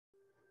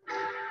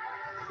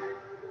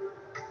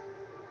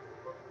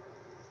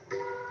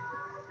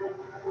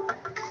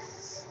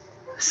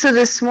So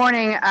this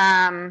morning,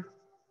 I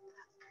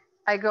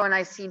go and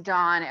I see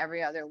Dawn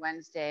every other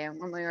Wednesday. And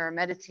when we were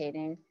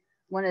meditating,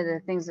 one of the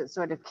things that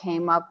sort of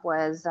came up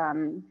was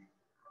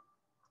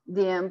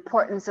the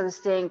importance of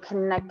staying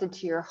connected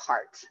to your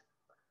heart.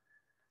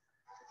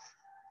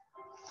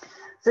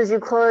 So as you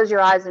close your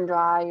eyes and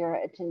draw your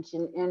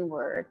attention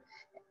inward,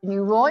 and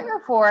you roll your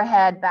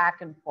forehead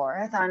back and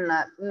forth on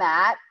the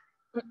mat,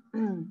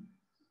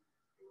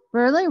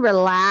 really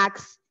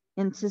relax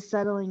into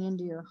settling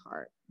into your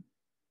heart.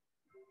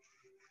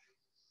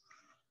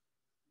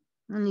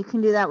 And you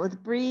can do that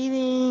with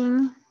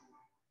breathing,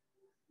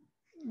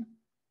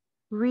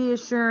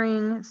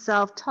 reassuring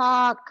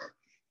self-talk,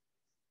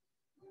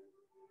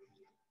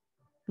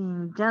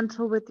 being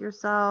gentle with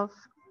yourself.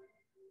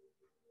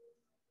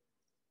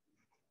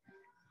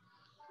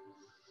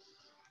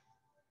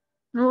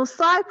 And we'll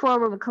slide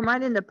forward, we'll come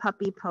right into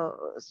puppy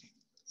pose.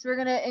 So we're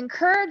going to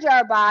encourage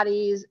our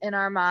bodies and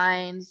our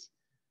minds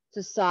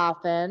to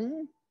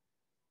soften.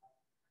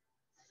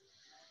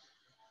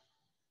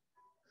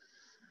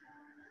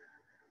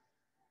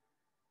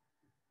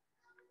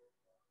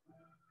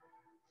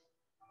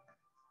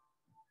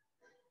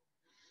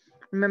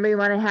 Remember, you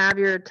want to have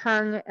your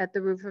tongue at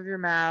the roof of your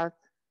mouth.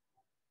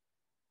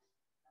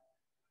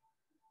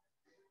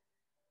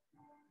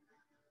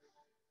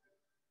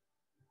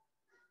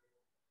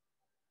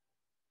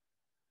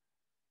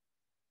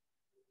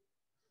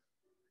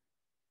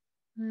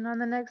 And on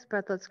the next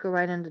breath, let's go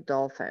right into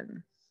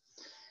dolphin.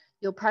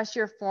 You'll press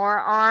your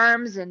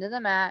forearms into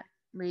the mat,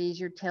 raise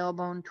your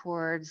tailbone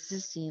towards the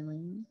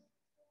ceiling,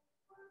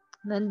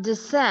 and then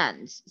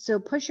descend. So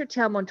push your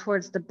tailbone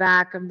towards the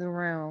back of the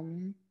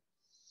room.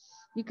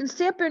 You can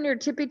stay up on your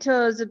tippy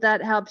toes if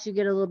that helps you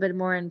get a little bit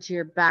more into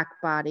your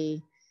back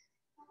body.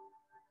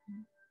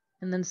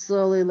 And then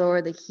slowly lower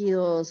the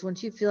heels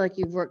once you feel like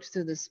you've worked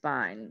through the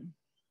spine.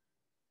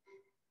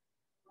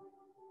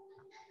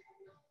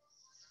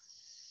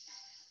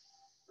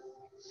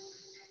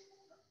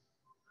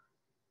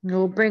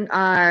 We'll bring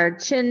our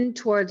chin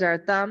towards our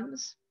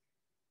thumbs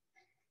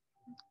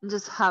and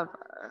just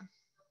hover.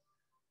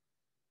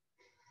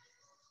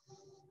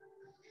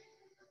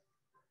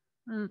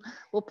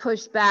 We'll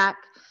push back.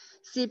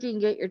 See if you can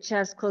get your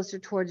chest closer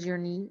towards your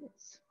knees.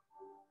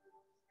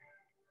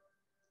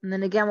 And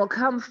then again, we'll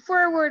come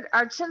forward.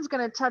 Our chin's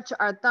going to touch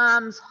our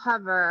thumbs,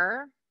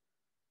 hover.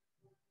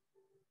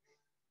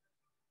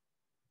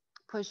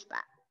 Push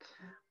back.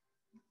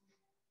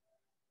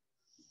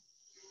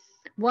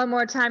 One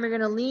more time, you're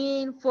going to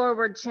lean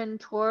forward, chin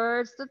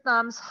towards the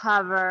thumbs,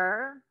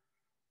 hover.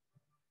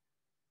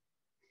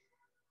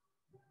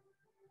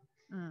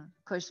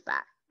 Push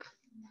back.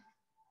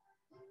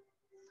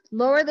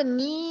 Lower the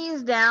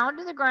knees down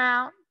to the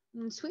ground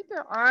and sweep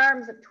your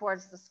arms up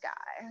towards the sky.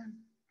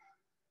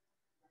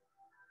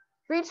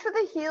 Reach for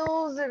the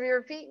heels of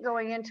your feet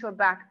going into a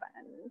back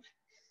bend.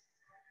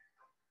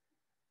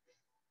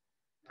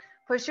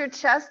 Push your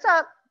chest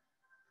up,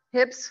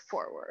 hips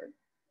forward.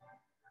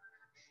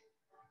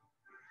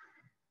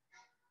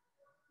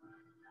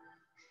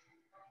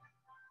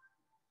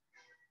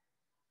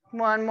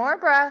 One more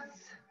breath.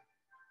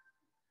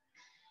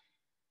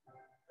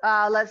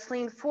 Let's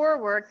lean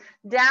forward.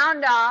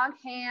 Down dog,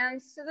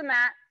 hands to the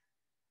mat,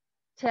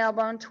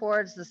 tailbone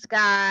towards the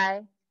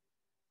sky.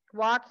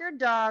 Walk your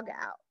dog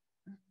out.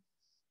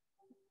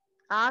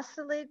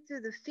 Oscillate through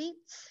the feet,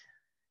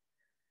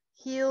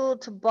 heel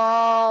to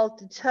ball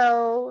to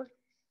toe.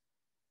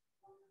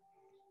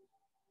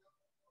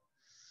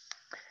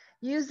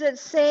 Use that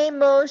same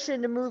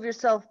motion to move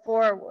yourself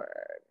forward.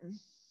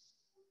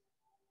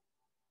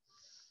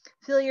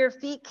 Feel your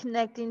feet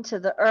connecting to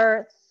the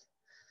earth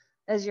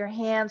as your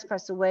hands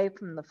press away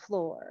from the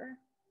floor.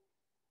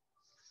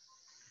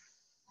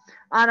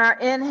 On our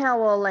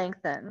inhale, we'll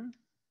lengthen.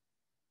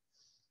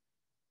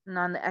 And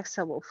on the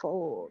exhale, we'll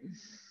fold.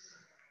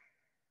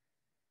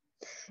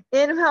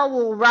 Inhale,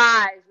 we'll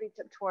rise, reach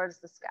up towards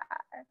the sky.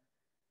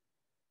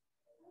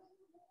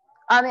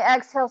 On the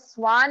exhale,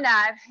 swan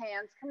dive,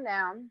 hands come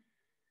down.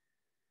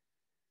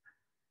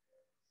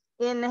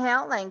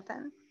 Inhale,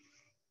 lengthen.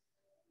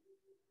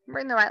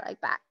 Bring the right leg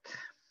back.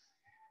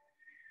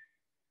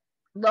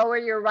 Lower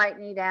your right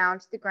knee down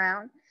to the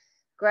ground.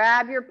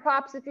 Grab your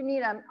props if you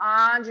need them.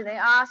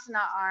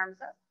 Anjaneyasana, arms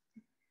up.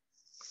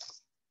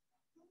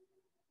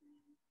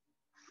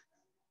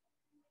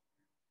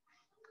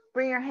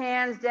 Bring your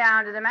hands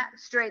down to the mat,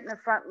 straighten the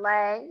front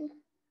leg.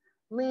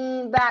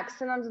 Lean back,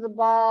 sit onto the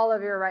ball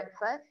of your right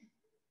foot.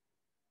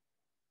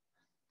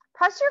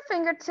 Press your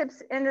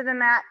fingertips into the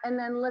mat and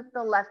then lift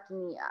the left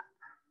knee up.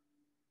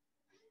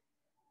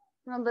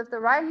 Now lift the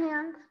right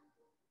hand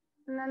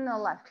and then the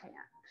left hand.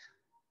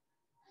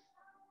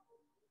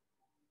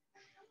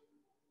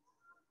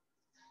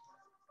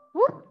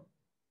 Whoop.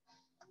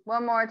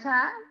 One more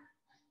time.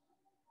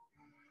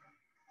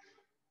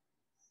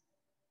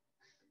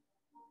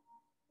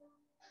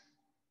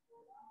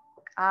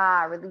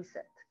 Release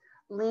it.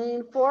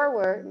 Lean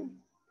forward.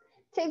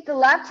 Take the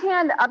left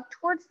hand up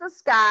towards the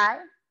sky.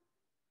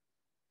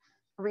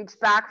 Reach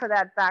back for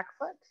that back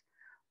foot.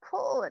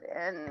 Pull it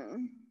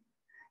in.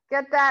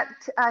 Get that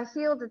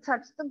heel to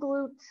touch the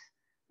glute,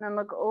 and then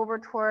look over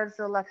towards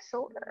the left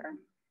shoulder.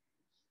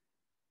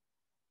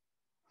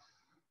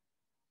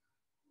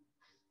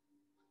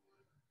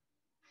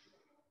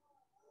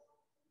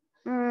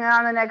 And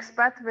on the next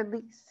breath,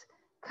 release.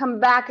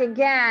 Come back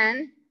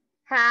again,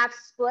 half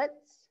splits.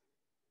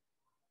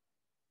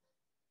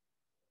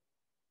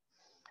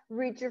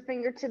 Reach your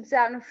fingertips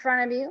out in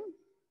front of you.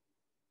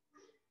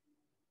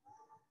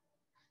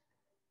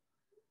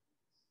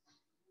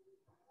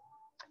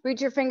 Reach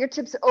your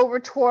fingertips over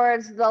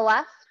towards the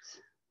left.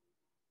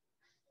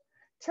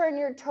 Turn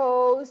your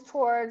toes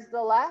towards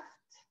the left.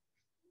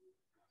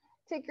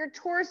 Take your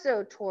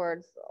torso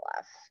towards the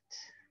left.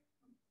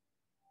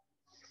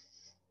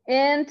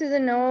 In through the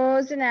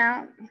nose and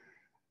out.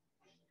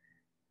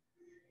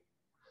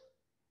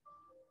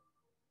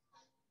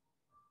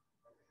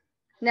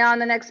 Now on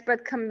the next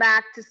breath, come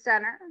back to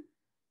center.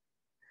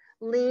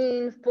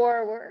 Lean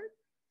forward.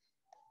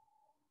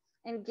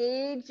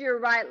 Engage your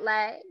right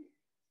leg.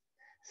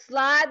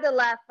 Slide the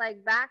left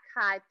leg back,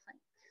 high plank.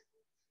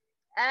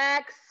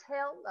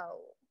 Exhale, low.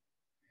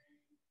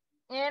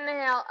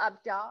 Inhale,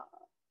 up dog.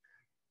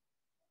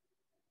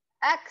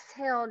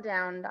 Exhale,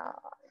 down dog.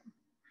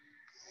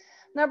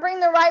 Now bring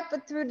the right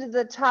foot through to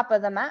the top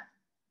of the mat.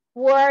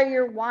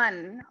 Warrior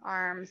one,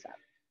 arms up.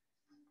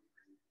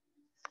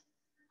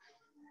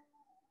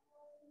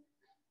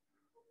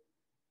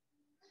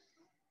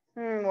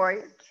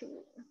 Warrior two.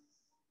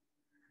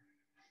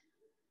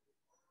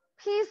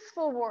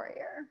 Peaceful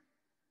warrior.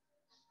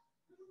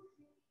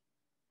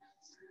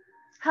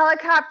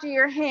 Helicopter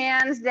your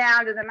hands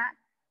down to the mat.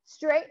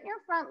 Straighten your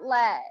front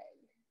leg.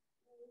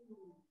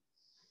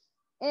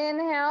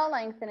 Inhale,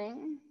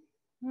 lengthening.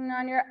 And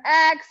on your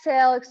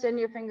exhale, extend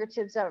your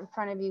fingertips out in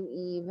front of you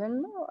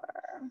even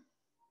more.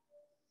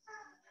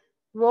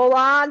 Roll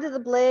on to the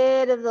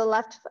blade of the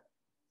left foot.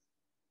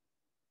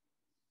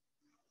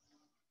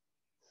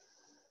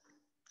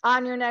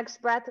 On your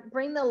next breath,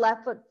 bring the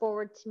left foot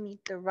forward to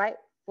meet the right.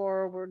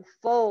 Forward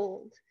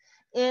fold.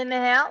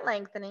 Inhale,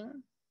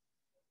 lengthening.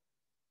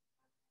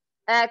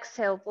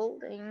 Exhale,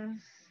 folding.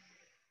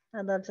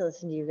 I'd love to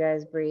listen to you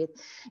guys breathe.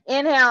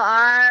 Inhale,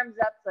 arms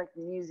up like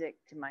music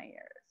to my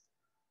ears.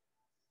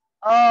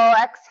 Oh,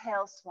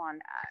 exhale, swan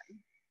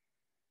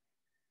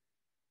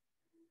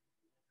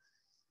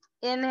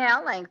dive.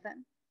 Inhale,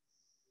 lengthen.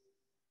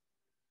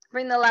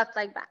 Bring the left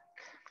leg back.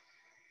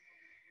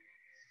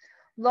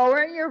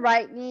 Lower your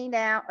right knee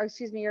down, or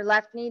excuse me, your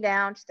left knee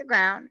down to the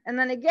ground. And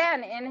then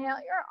again, inhale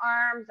your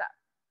arms up.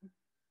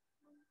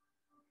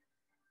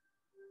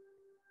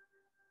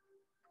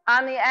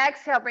 On the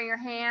exhale, bring your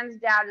hands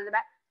down to the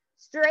back.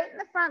 Straighten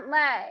the front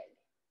leg.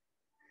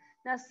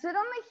 Now sit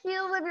on the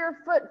heels of your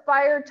foot,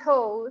 fire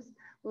toes.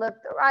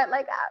 Lift the right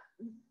leg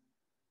up.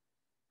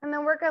 And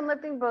then work on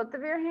lifting both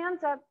of your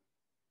hands up.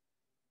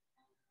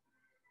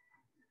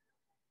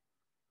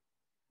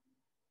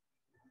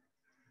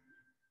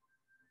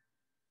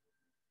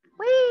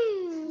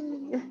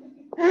 Whee!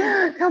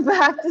 Come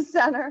back to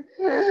center.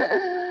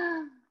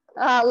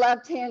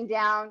 Left hand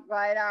down,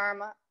 right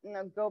arm up. And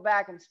then go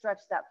back and stretch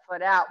that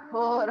foot out.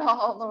 Pull it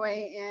all the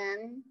way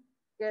in.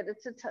 Get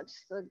it to touch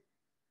the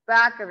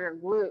back of your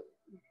glute.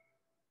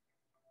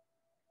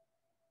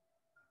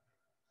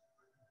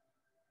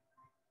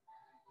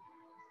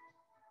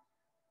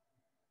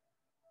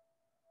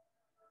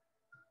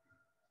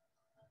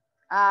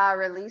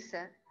 Release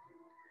it.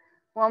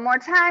 One more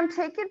time,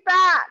 take it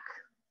back.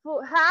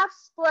 Half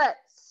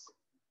splits.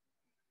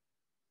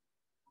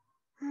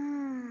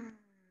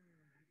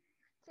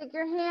 Take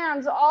your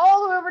hands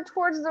all the way over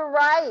towards the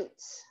right.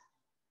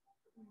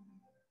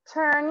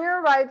 Turn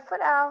your right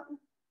foot out.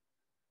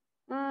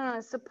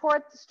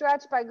 Support the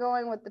stretch by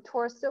going with the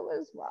torso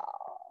as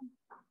well.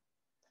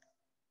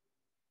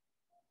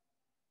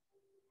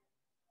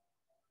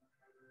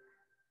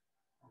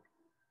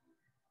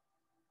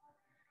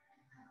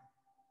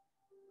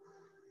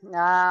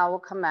 Now we'll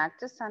come back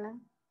to center.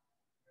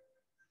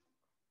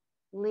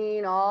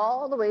 Lean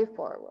all the way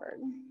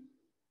forward.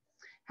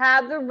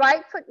 Have the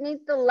right foot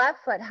meet the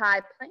left foot,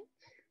 high plank.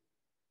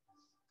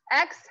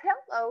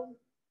 Exhale, low.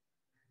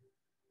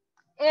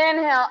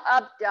 Inhale,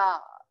 up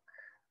dog.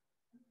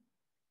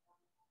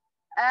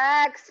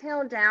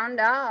 Exhale, down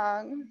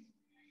dog.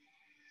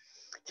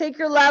 Take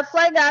your left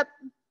leg up.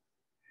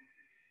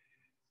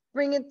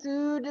 Bring it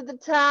through to the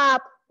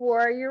top,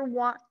 warrior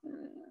one.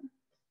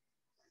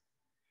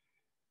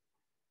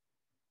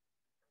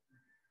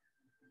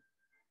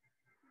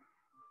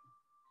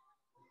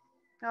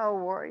 Oh,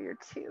 warrior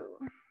two.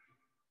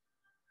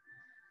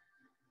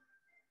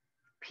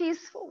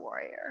 Peaceful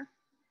warrior.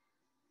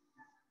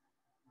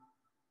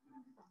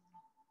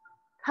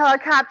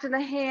 Helicopter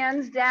the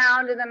hands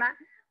down to the mat.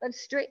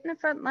 Let's straighten the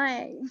front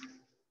leg.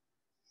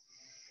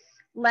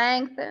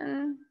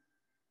 Lengthen.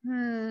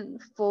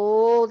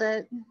 Fold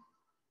it.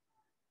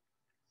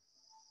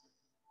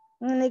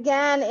 And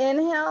again,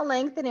 inhale,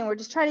 lengthening. We're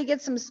just trying to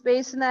get some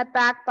space in that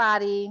back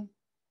body.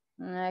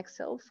 And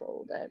exhale,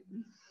 fold it.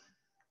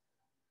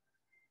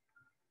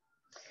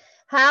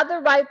 Have the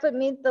right foot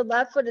meet the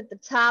left foot at the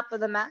top of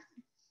the mat.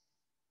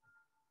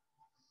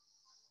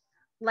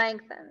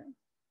 lengthen,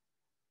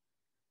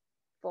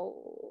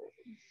 fold.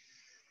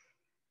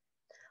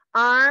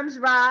 Arms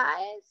rise.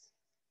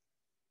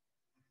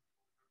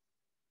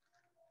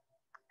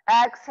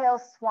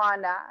 Exhale,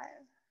 swan dive.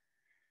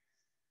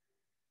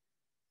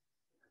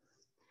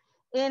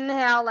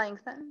 Inhale,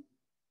 lengthen.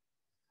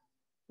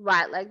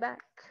 Right leg back.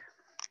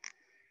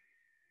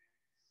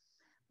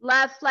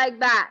 Left leg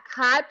back,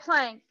 high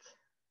plank.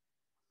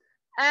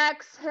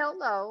 Exhale,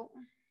 low.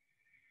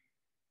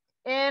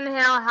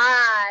 Inhale,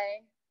 high.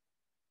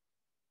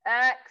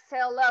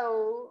 Exhale,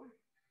 low.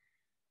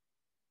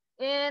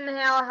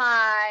 Inhale,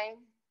 high.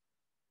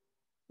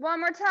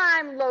 One more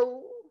time,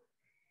 low.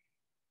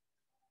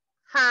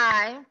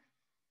 High.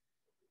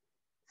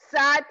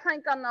 Side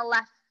plank on the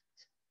left.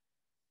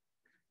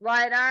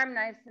 Right arm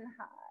nice and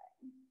high.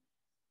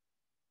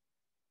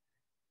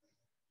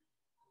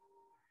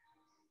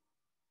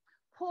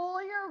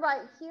 Pull your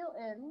right heel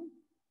in.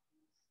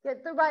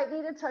 Get the right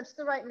knee to touch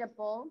the right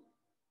nipple.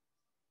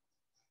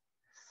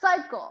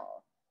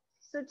 Cycle.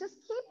 So just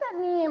keep that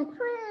knee in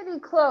pretty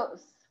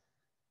close.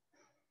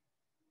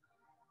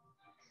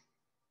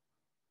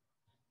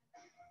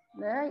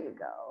 There you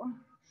go.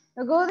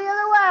 Now go the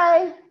other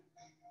way.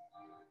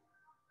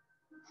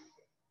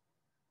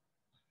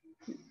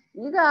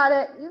 You got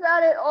it. You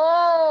got it.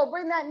 Oh,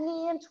 bring that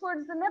knee in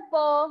towards the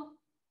nipple.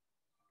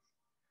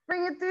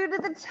 Bring it through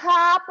to the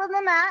top of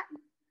the mat.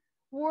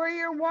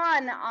 Warrior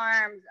one,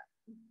 arms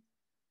up.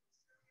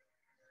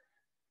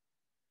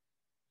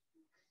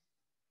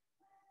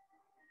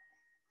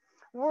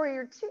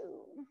 Warrior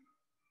two.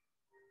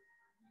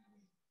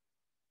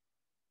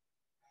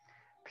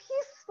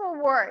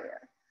 Peaceful warrior.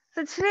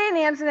 So today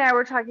Nancy and I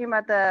were talking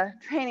about the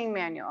training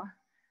manual.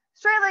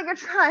 Straight-legged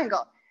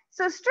triangle.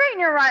 So straighten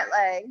your right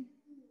leg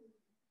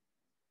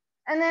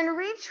and then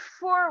reach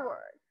forward.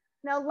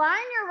 Now line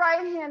your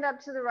right hand up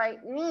to the right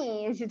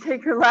knee as you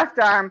take your left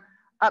arm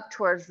up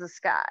towards the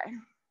sky.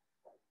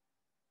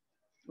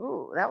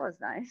 Ooh, that was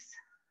nice.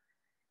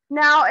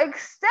 Now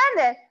extend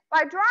it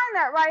by drawing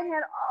that right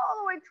hand all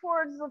the way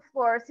towards the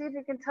floor. See if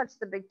you can touch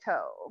the big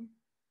toe.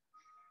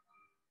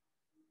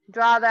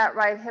 Draw that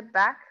right hip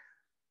back.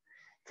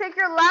 Take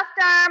your left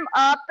arm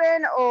up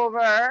and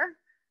over.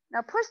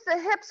 Now push the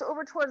hips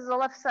over towards the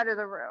left side of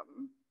the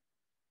room.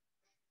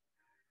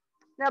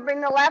 Now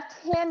bring the left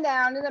hand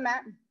down to the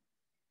mat.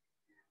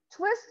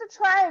 Twist the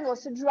triangle,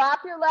 so drop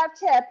your left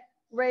hip,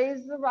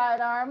 raise the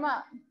right arm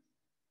up.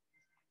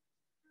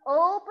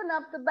 Open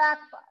up the back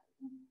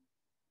body.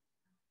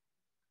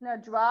 Now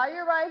draw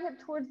your right hip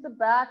towards the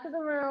back of the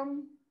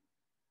room.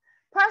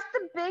 Press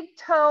the big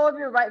toe of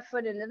your right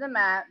foot into the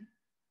mat.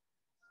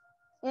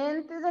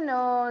 In through the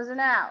nose and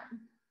out.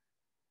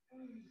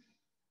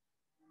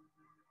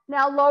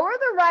 Now lower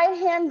the right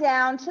hand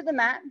down to the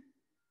mat.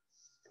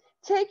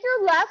 Take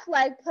your left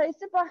leg, place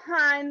it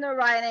behind the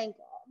right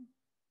ankle.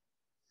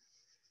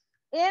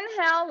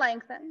 Inhale,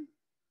 lengthen.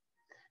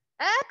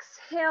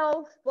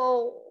 Exhale,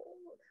 fold.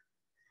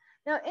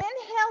 Now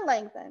inhale,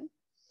 lengthen.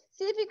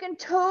 See if you can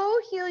toe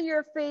heel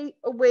your feet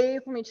away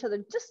from each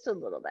other just a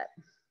little bit.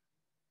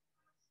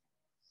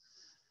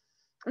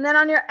 And then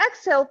on your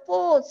exhale,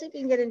 fold, so you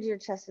can get into your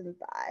chest and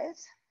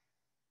thighs.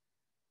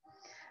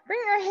 Bring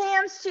your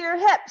hands to your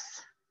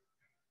hips.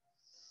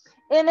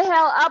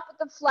 Inhale up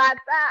with a flat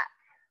back.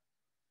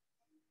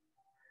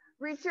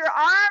 Reach your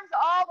arms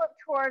all up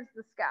towards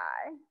the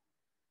sky.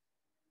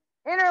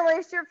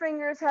 Interlace your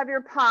fingers, have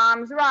your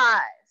palms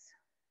rise.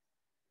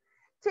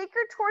 Take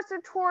your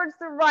torso towards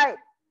the right.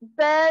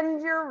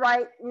 Bend your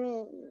right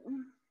knee.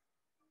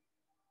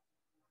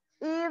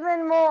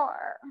 Even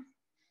more.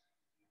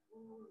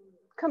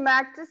 Come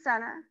back to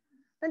center.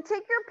 Then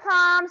take your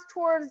palms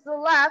towards the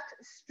left.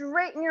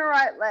 Straighten your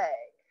right leg.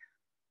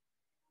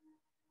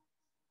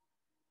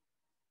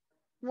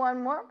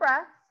 One more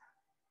breath.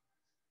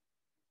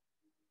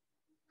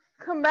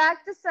 Come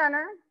back to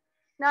center.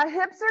 Now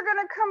hips are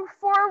going to come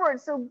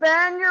forward, so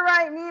bend your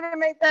right knee to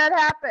make that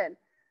happen.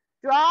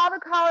 Draw the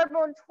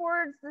collarbone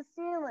towards the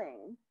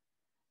ceiling.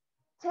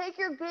 Take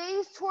your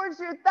gaze towards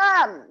your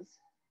thumbs.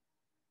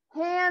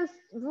 Hands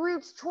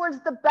reach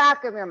towards the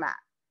back of your mat.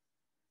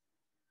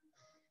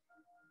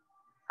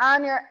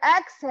 On your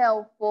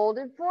exhale, fold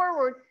it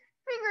forward.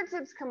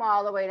 Fingertips come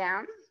all the way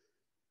down.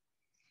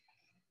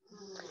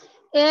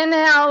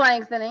 Inhale,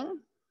 lengthening.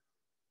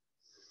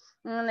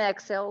 And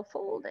exhale,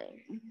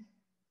 folding.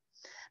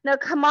 Now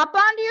come up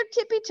onto your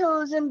tippy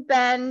toes and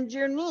bend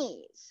your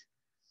knees.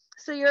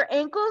 So your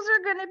ankles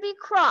are going to be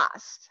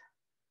crossed.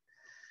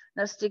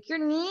 Now stick your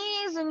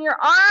knees in your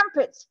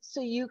armpits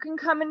so you can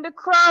come into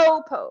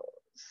crow pose.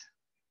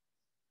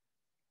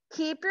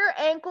 Keep your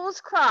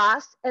ankles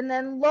crossed and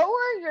then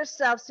lower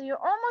yourself so you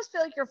almost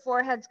feel like your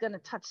forehead's going to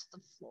touch the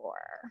floor.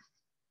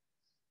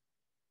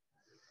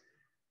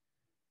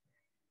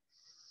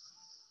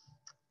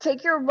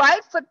 Take your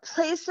right foot,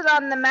 place it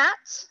on the mat.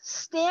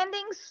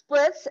 Standing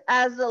splits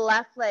as the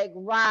left leg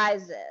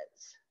rises.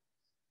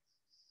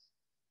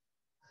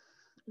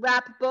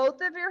 Wrap both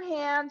of your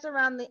hands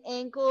around the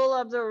ankle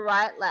of the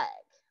right leg.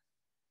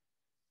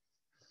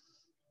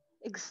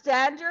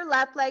 Extend your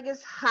left leg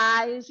as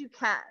high as you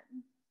can.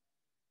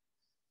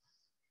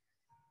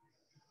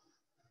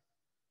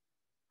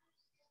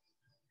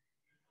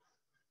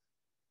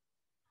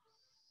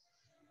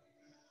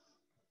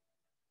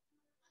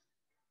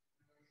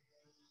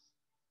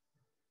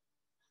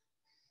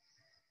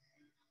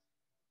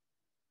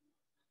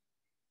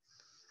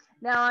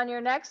 Now on your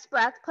next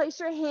breath,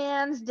 place your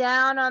hands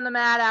down on the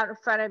mat out in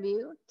front of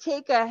you.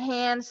 Take a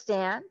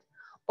handstand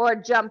or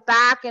jump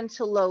back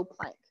into low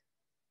plank.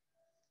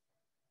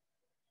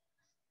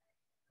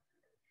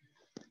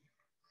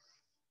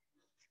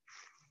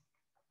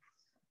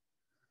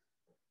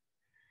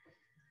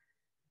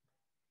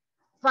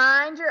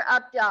 Find your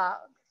up dog.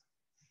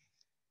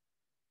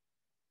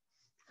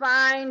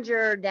 Find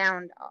your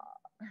down dog.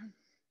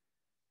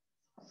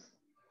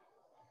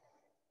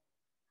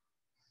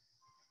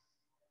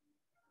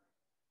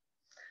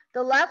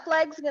 The left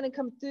leg's going to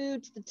come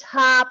through to the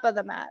top of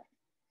the mat.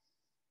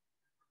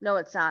 No,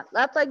 it's not.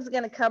 Left leg's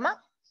going to come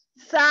up.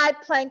 Side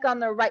plank on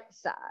the right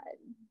side.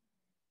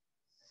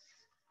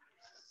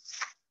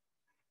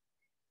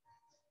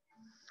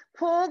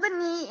 Pull the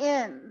knee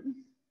in.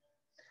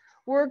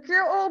 Work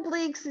your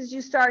obliques as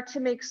you start to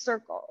make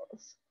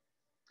circles.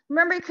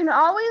 Remember, you can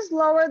always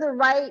lower the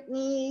right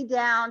knee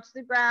down to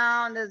the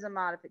ground as a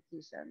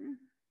modification.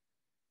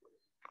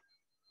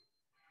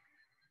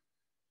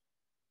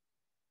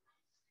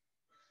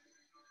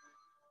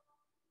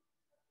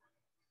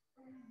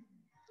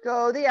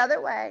 Go the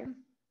other way.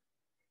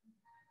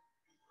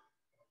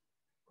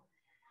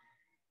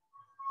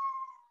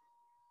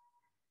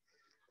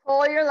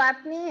 Pull your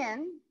left knee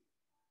in.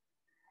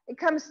 It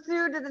comes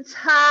through to the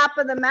top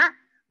of the mat.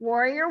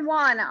 Warrior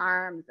one,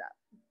 arms up.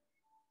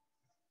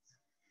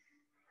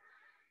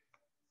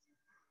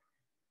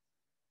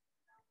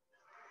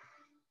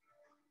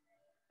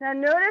 Now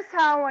notice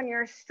how when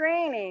you're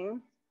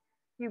straining,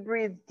 you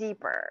breathe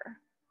deeper.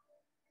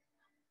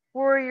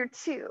 Warrior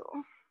two.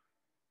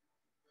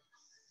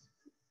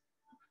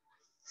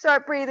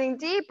 Start breathing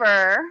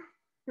deeper.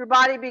 Your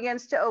body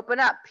begins to open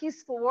up.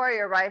 Peaceful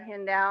warrior, right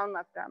hand down,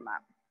 left arm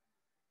up.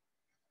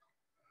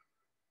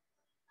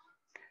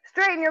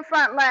 Straighten your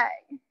front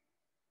leg.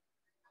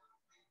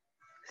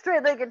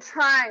 Straight-legged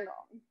triangle.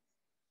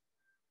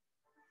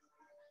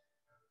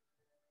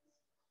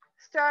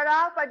 Start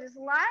off by just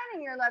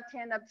lining your left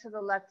hand up to the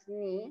left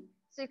knee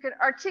so you can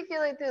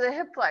articulate through the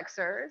hip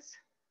flexors.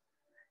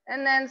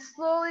 And then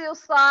slowly you'll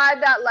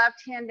slide that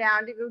left hand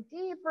down to go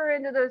deeper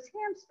into those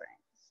hamstrings.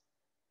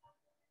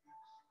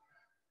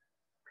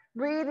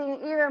 Breathing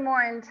even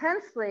more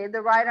intensely,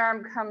 the right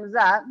arm comes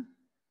up.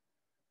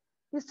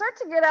 You start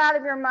to get out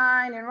of your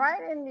mind and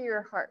right into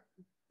your heart.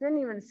 Didn't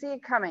even see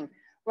it coming.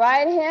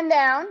 Right hand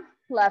down,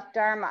 left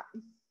arm up.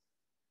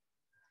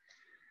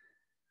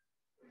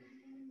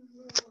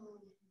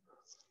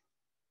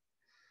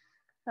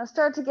 Now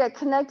start to get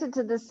connected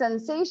to the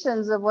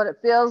sensations of what it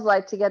feels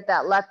like to get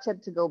that left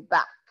hip to go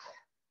back.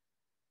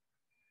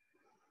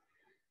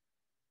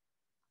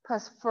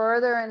 Press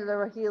further into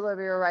the heel of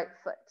your right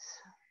foot.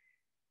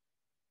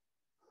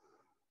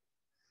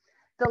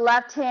 The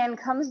left hand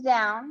comes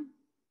down.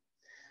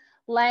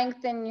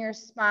 Lengthen your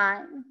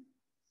spine.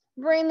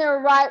 Bring the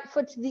right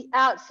foot to the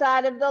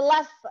outside of the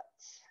left foot.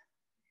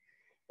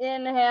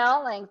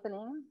 Inhale,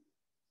 lengthening.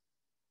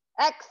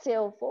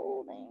 Exhale,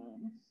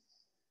 folding.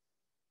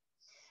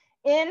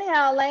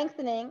 Inhale,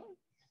 lengthening.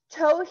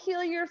 Toe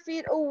heel your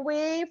feet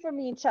away from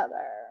each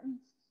other.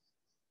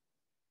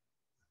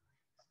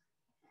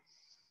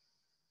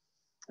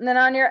 And then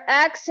on your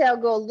exhale,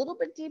 go a little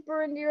bit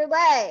deeper into your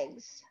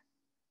legs.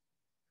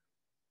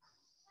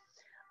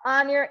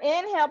 On your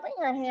inhale, bring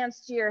your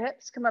hands to your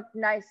hips. Come up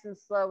nice and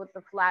slow with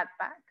the flat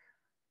back.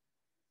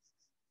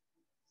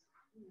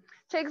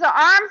 Take the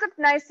arms up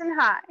nice and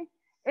high.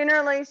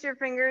 Interlace your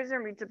fingers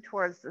and reach up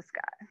towards the sky.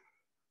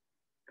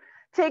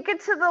 Take it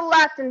to the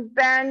left and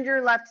bend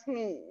your left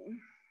knee.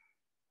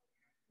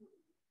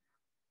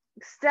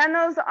 Extend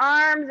those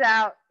arms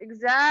out.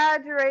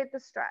 Exaggerate the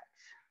stretch.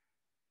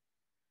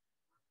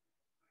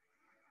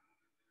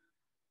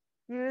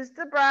 Use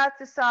the breath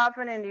to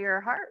soften into your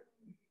heart.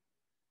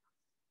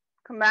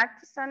 Come back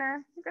to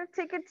center. You're going to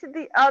take it to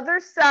the other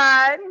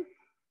side.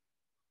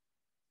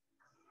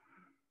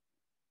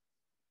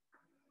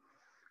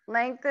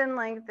 Lengthen,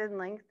 lengthen,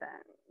 lengthen.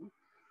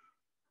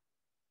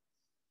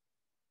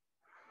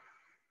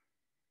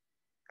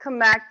 Come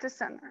back to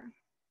center.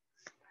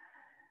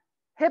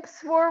 Hips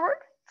forward,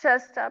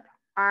 chest up,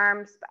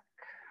 arms back.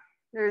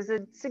 There's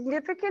a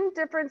significant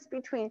difference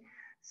between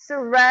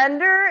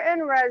surrender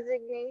and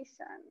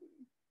resignation.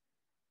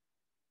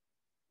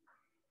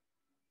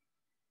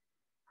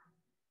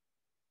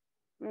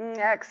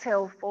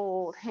 Exhale,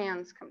 fold,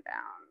 hands come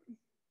down.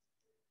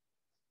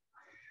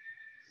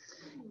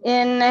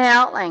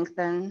 Inhale,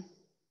 lengthen.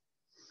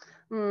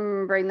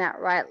 Bring that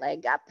right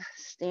leg up,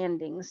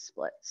 standing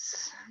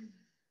splits.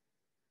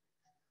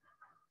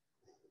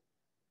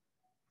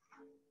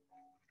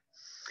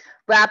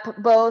 Wrap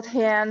both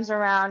hands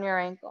around your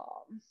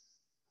ankle.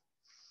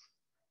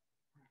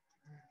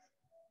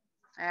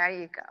 There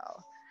you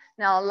go.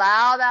 Now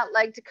allow that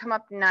leg to come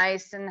up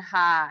nice and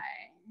high.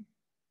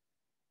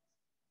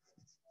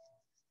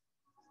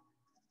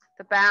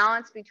 The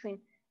balance between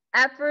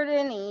effort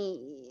and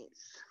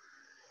ease.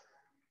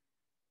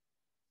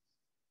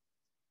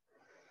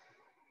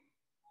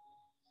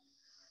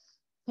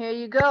 Here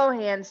you go,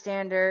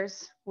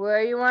 handstanders.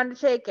 Where you want to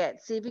take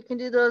it. See if you can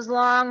do those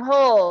long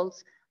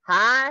holds.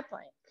 High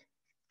plank.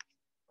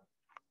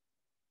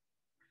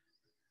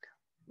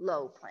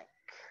 Low plank.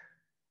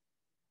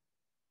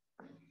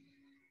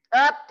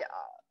 Up dog.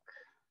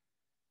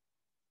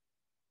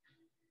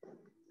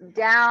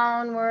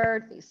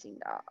 Downward facing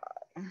dog.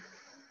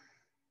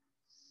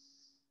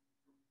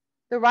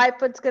 The right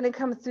foot's going to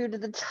come through to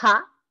the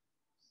top.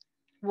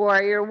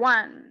 Warrior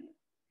one.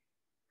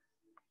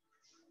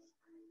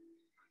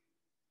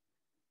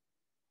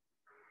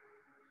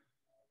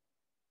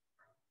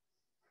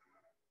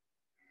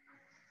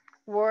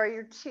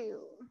 Warrior two.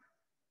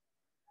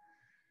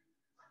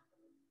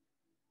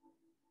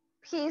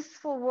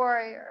 Peaceful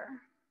warrior.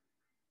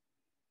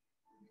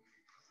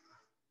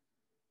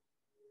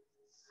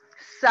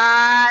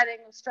 Side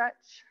angle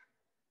stretch.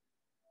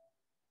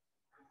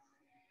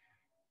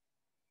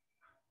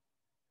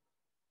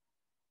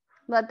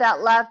 Let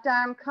that left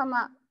arm come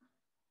up.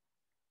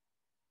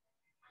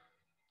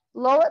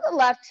 Lower the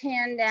left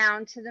hand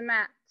down to the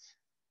mat.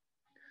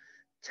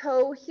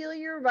 Toe heel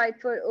your right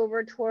foot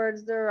over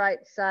towards the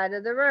right side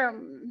of the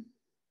room.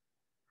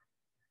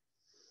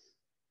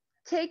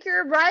 Take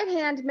your right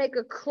hand, make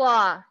a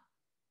claw.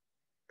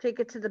 Take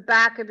it to the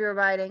back of your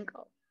right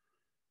ankle.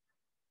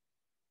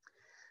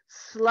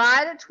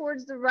 Slide it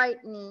towards the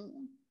right knee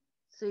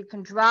so you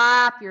can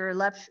drop your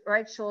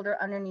right shoulder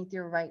underneath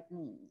your right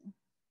knee.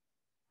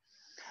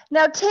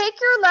 Now take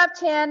your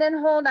left hand and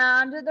hold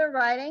on to the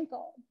right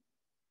ankle.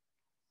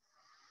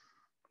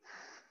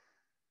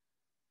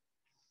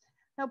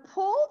 Now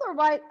pull the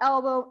right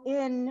elbow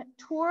in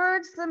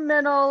towards the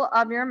middle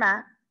of your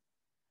mat.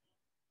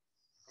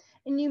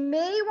 And you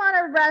may want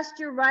to rest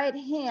your right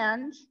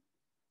hand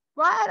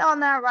right on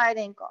that right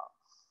ankle.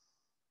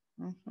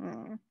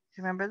 Do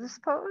you remember this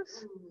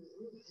pose?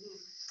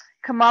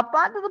 Come up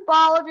onto the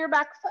ball of your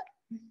back foot.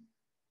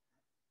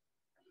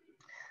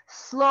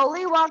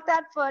 Slowly walk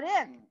that foot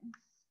in.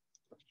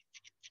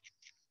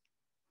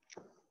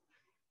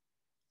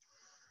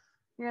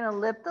 You're going to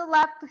lift the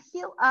left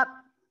heel up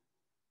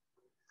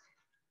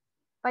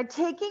by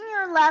taking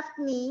your left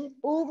knee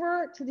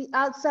over to the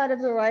outside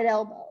of the right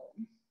elbow.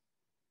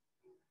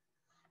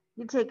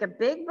 You take a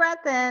big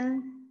breath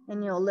in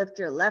and you'll lift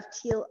your left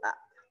heel up.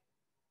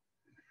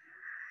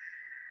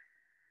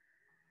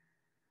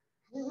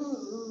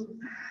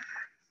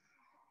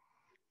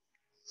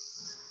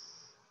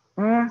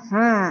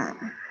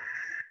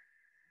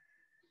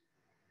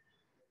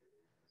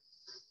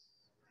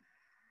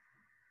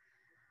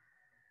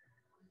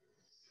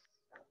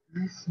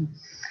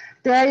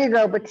 There you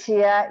go,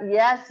 Batia.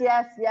 Yes,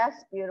 yes,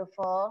 yes,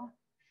 beautiful.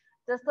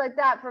 Just like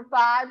that for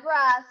 5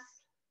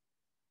 breaths.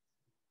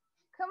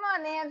 Come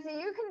on, Nancy,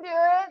 you can do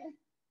it.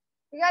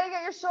 You got to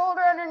get your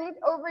shoulder underneath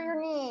over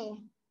your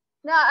knee.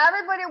 Now,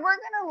 everybody, we're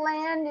going to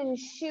land in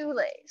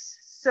shoelace.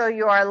 So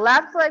your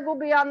left leg will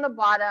be on the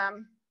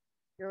bottom.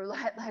 Your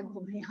right leg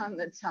will be on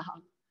the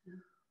top.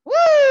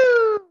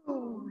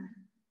 Woo!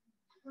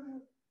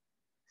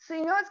 So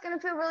you know what's going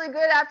to feel really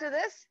good after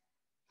this?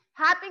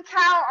 Happy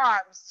cow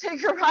arms.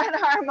 Take your right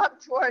arm up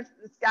towards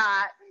the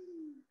sky.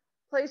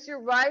 Place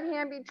your right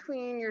hand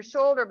between your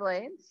shoulder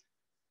blades.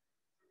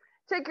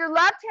 Take your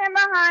left hand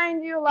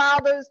behind you. Allow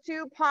those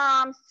 2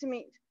 palms to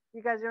meet.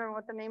 You guys remember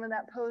what the name of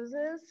that pose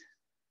is?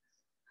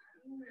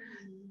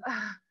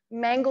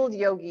 Mangled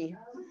yogi.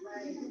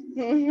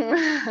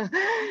 Inhale,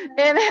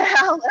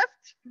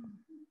 lift.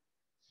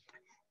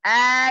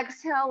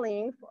 Exhale,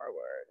 lean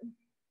forward.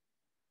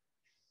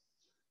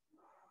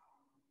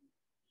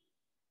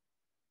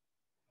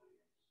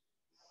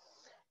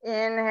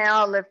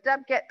 Inhale, lift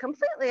up, get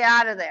completely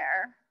out of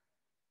there.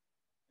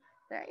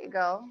 There you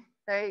go.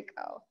 There you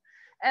go.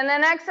 And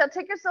then exhale,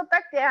 take yourself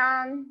back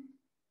down.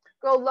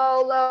 Go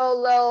low, low,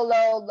 low,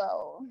 low,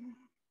 low.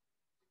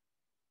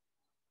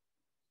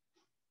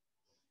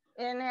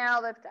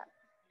 Inhale, lift up.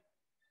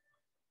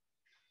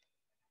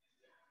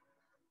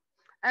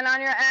 And on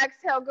your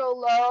exhale, go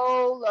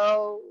low, low,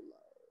 low.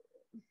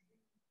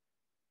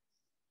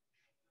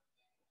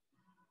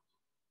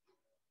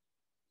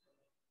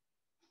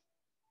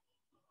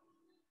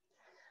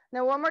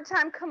 Now one more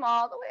time, come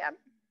all the way up.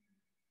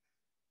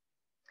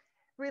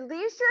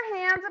 Release your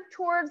hands up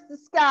towards the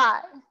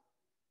sky.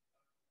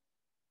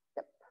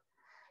 Yep.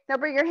 Now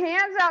bring your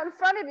hands out in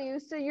front of you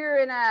so you're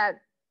in a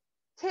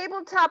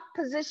tabletop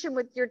position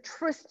with your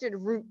twisted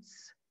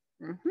roots.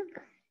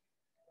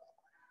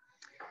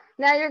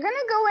 Now you're going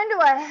to go into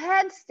a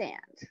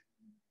headstand.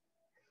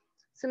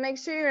 So make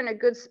sure you're in a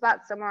good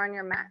spot somewhere on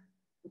your mat.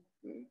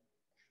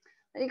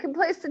 And you can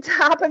place the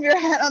top of your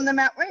head on the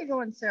mat. Where are you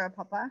going, Sarah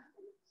Papa?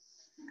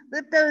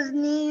 Lift those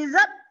knees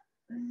up.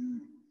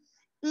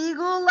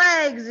 Eagle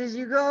legs as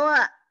you go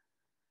up.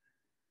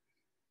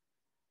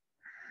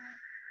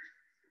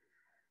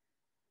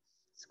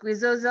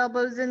 Squeeze those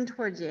elbows in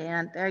towards you,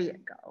 and there you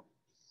go.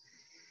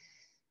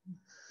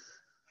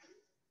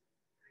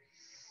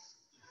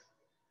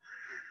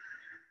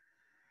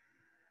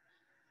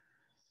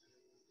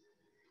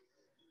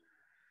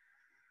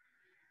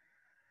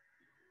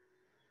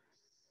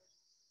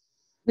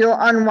 You'll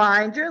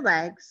unwind your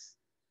legs,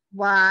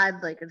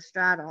 wide-legged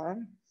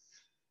straddle.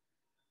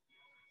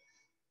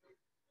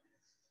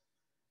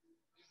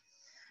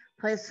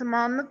 Place them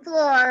on the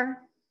floor.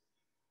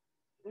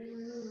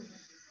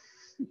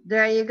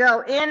 There you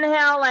go.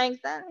 Inhale,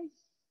 lengthen.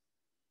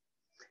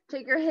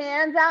 Take your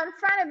hands out in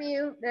front of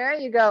you. There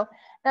you go.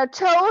 Now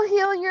toe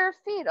heel your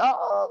feet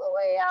all the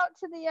way out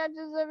to the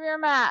edges of your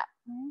mat.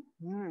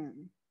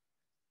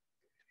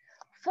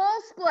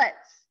 Full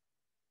splits.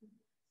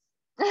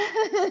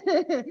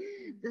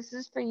 This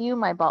is for you,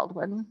 my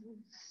Baldwin.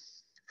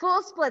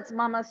 Full splits,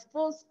 mamas,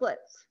 full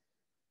splits.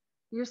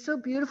 You're so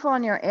beautiful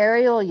on your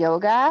aerial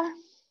yoga.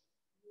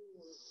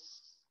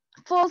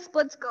 Full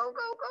splits, go, go, go,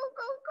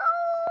 go, go.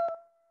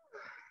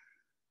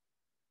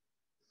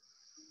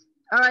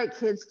 All right,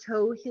 kids,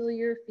 toe heel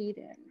your feet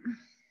in.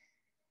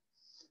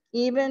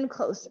 Even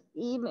closer,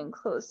 even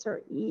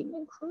closer,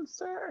 even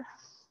closer.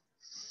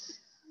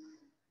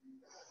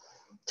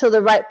 Till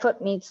the right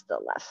foot meets the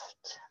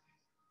left.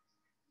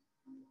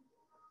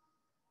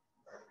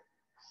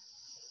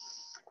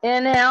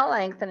 Inhale,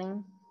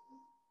 lengthening.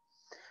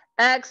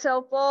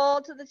 Exhale,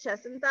 fold to the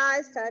chest and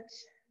thighs touch.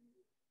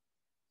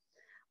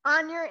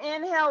 On your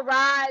inhale,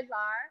 rise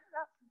arms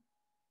up.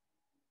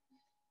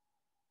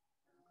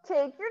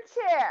 Take your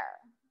chair.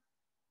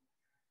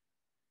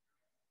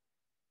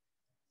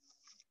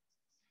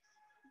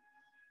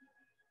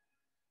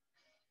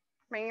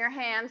 Bring your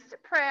hands to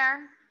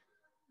prayer.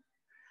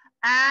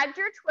 Add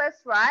your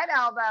twist, right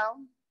elbow.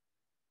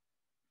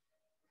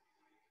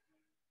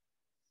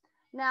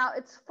 Now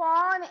it's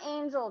Fallen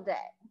Angel Day.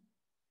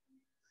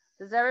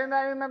 Does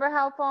everybody remember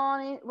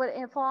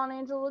what Fallen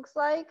Angel looks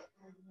like?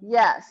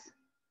 Yes.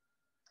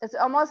 It's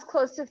almost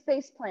close to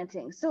face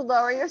planting. So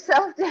lower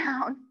yourself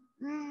down.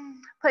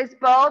 Place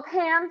both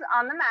hands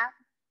on the mat.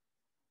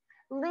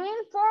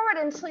 Lean forward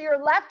until your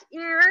left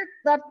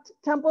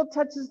temple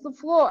touches the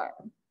floor.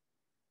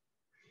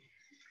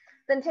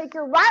 Then take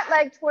your right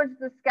leg towards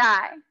the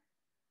sky.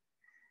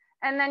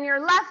 And then your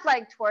left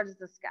leg towards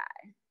the sky.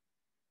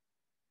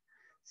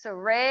 So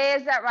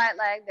raise that right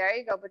leg. There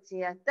you go,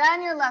 Patia.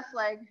 Then your left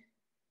leg.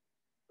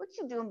 What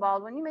you doing,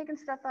 Baldwin? You making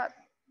stuff up?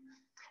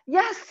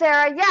 Yes,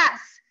 Sarah, yes.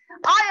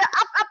 Oh, yeah,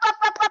 up, up, up,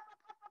 up, up.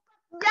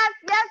 Yes,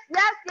 yes,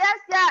 yes, yes,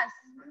 yes.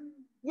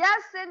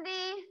 Yes,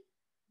 Cindy.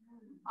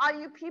 All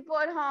you people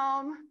at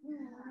home.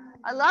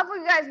 I love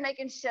when you guys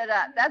making shit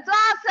up. That's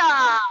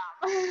awesome.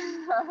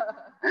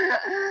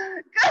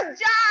 Good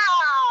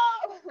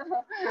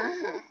job.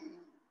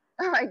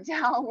 All right,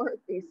 downward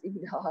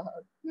facing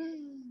dog.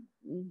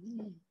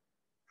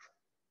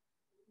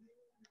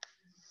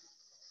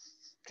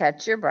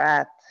 Catch your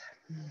breath.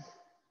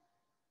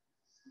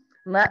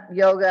 Let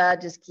yoga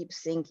just keep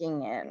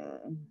sinking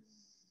in.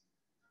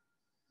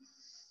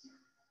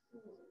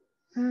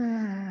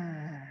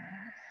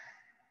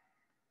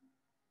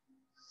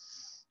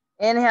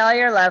 Inhale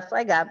your left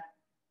leg up.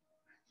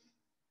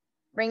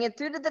 Bring it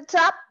through to the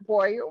top,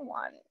 warrior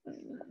one.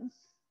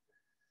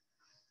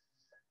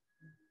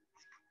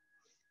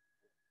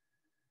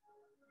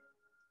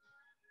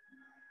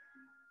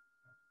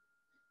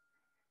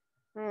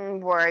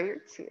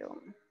 Warrior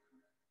two.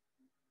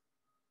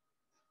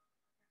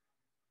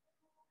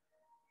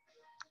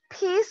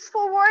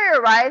 Peaceful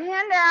warrior, right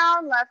hand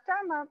down, left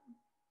arm up.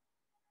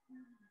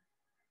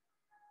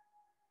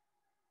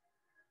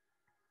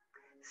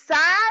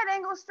 Side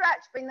angle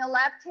stretch, bring the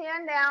left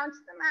hand down to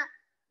the mat.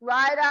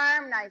 Right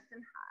arm nice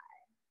and high.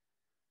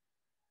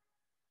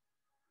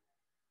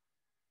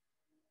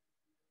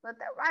 Let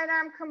that right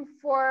arm come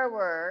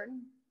forward.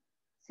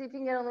 See if you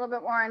can get a little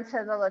bit more into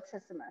the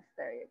latissimus.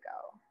 There you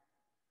go.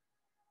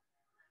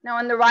 Now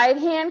when the right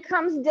hand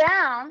comes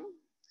down,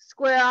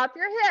 square off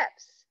your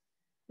hips.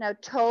 Now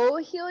toe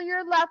heel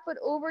your left foot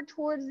over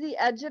towards the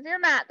edge of your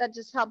mat. That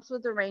just helps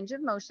with the range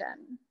of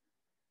motion.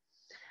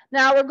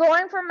 Now we're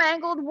going for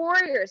mangled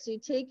warrior. So you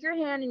take your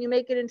hand and you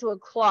make it into a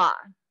claw.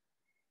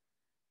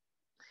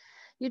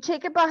 You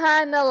take it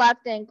behind the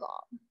left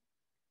ankle.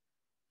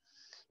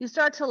 You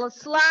start to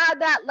slide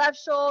that left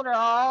shoulder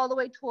all the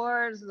way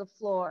towards the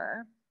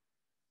floor.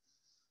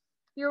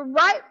 Your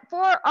right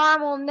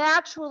forearm will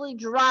naturally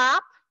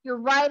drop. Your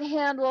right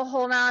hand will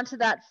hold on to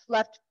that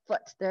left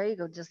foot. There you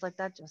go, just like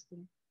that,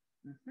 Justin.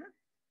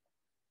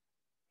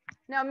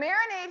 Now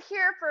marinate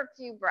here for a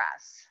few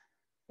breaths.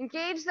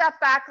 Engage that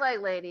back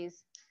leg,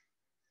 ladies.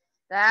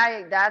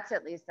 That's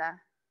it, Lisa.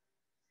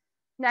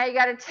 Now you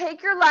got to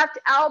take your left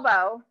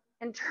elbow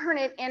and turn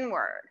it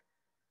inward.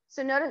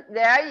 So notice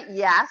there,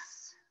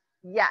 yes,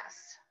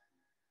 yes.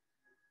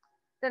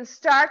 Then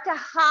start to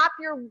hop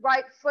your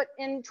right foot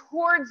in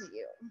towards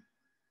you.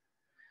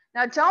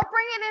 Now don't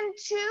bring it in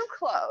too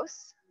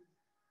close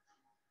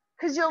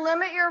because you'll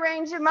limit your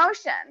range of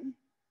motion.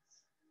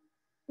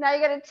 Now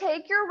you got to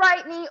take your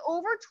right knee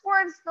over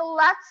towards the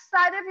left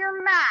side of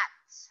your mat.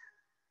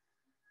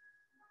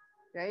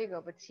 There you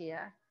go,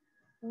 Batia.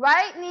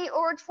 Right knee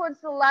over towards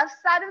the left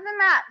side of the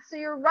mat. So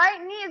your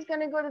right knee is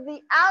going to go to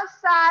the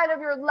outside of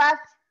your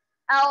left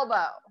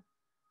elbow.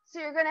 So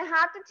you're going to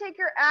have to take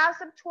your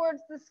ass up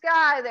towards the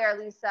sky there,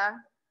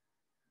 Lisa.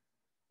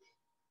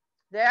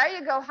 There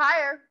you go,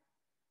 higher.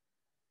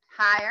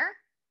 Higher.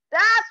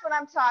 That's what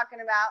I'm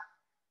talking about.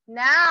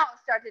 Now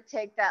start to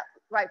take that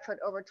right foot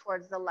over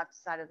towards the left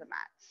side of the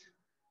mat.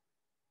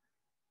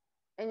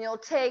 And you'll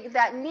take,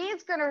 that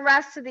knee's going to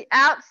rest to the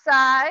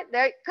outside.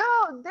 There you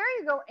go. There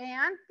you go,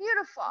 Anne.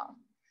 Beautiful.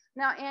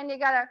 Now, Anne, you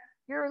got to,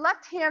 your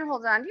left hand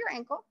holds on to your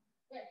ankle.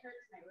 Yeah, it hurts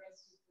my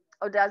wrist.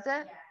 Oh, does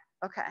it?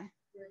 Yeah. Okay.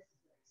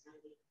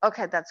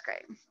 Okay, that's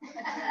great.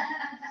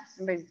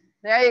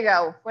 There you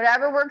go.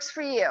 Whatever works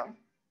for you.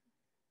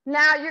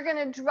 Now you're going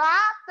to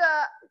drop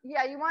the,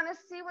 yeah, you want to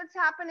see what's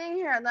happening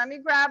here. Let me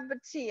grab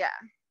Batia.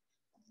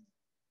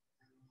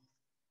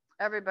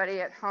 Everybody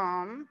at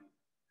home.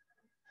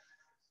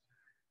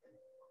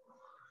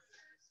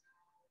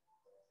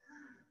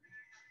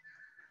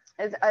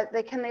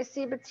 Can they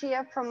see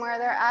Batia from where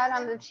they're at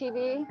on the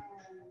TV?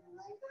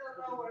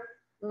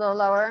 A little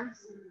lower.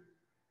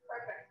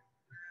 Perfect.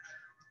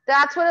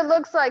 That's what it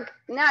looks like.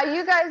 Now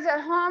you guys at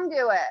home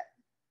do it.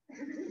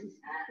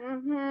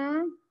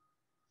 Mm-hmm.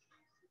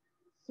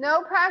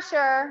 No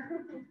pressure.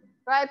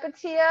 Right,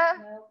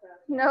 Batia?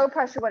 No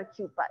pressure. What a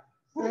cute butt.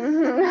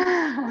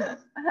 Mm-hmm.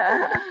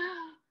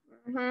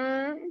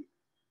 Mm-hmm.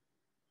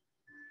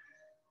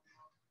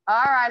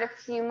 All right, a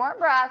few more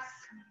breaths.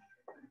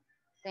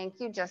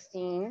 Thank you,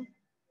 Justine.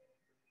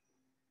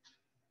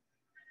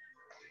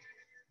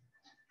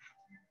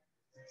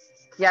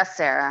 Yes,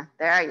 Sarah.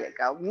 There you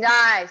go.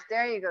 Nice.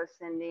 There you go,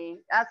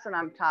 Cindy. That's what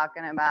I'm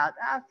talking about.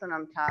 That's what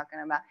I'm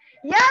talking about.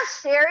 Yes,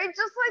 Sherry, just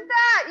like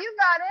that. You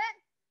got it.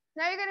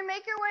 Now you're going to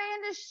make your way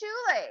into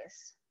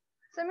shoelace.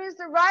 So that means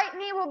the right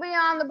knee will be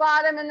on the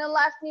bottom and the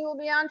left knee will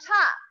be on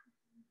top.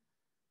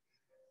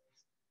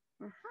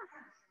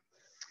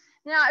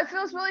 Now, it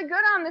feels really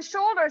good on the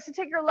shoulders to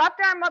take your left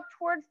arm up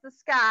towards the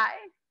sky.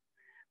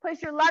 Place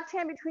your left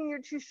hand between your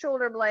two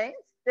shoulder blades.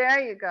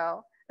 There you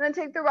go. And then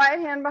take the right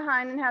hand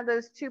behind and have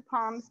those two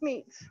palms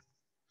meet.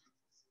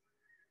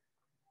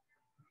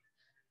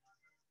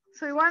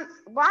 So we want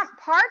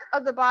part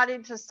of the body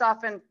to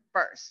soften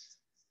first.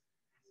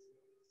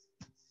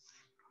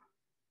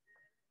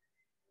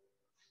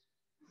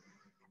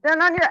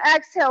 Then on your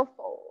exhale,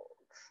 fold.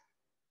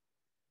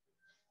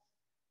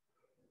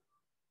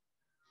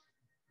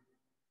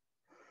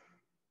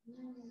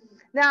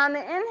 Now on the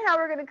inhale,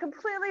 we're going to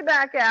completely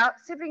back out.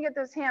 See if we can get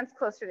those hands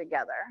closer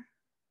together.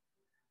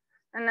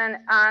 And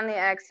then on the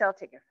exhale,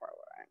 take it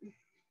forward.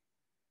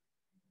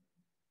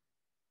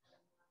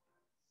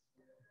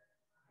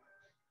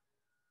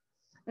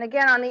 And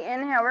again, on the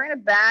inhale, we're going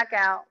to back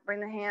out,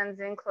 bring the hands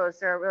in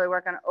closer, really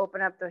work on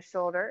open up those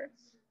shoulders.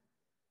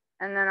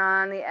 And then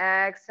on the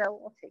exhale,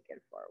 we'll take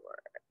it forward.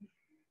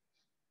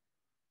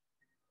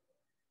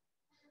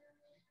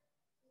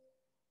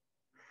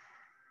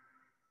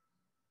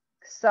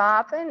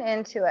 Soften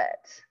into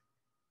it.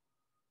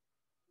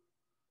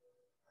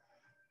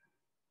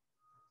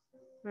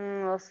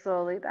 And we'll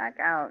slowly back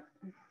out.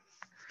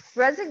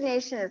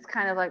 Resignation is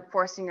kind of like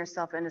forcing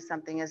yourself into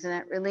something, isn't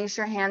it? Release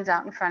your hands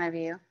out in front of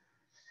you.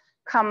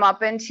 Come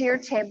up into your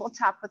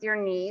tabletop with your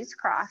knees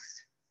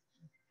crossed.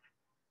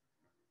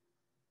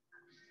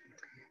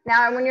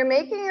 Now, when you're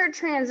making your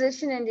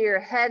transition into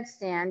your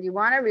headstand, you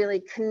want to really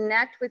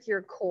connect with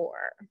your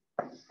core.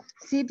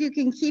 See if you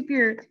can keep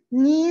your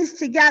knees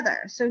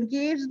together. So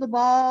engage the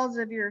balls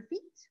of your feet.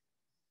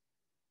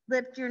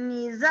 Lift your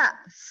knees up.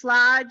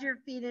 Slide your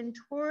feet in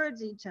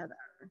towards each other.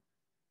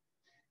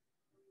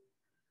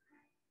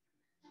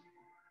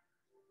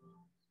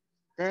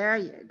 There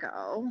you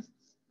go.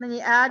 Then you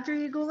add your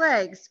eagle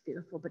legs.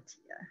 Beautiful,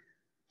 Batia.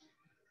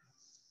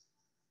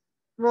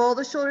 Roll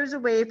the shoulders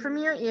away from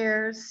your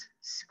ears.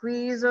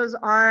 Squeeze those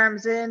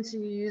arms in so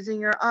you're using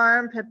your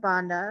armpit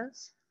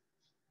bandhas.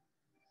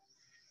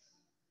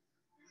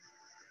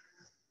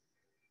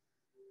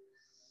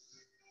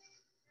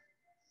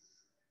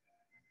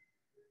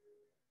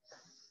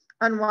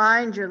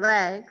 Unwind your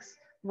legs,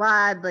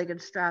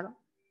 wide-legged straddle.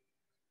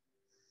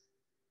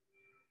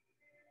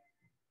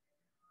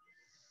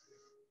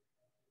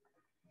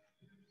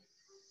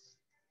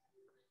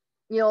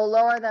 You'll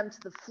lower them to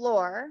the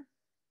floor.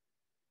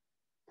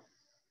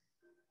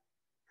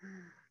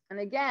 And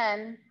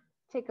again,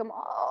 take them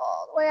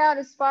all the way out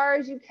as far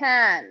as you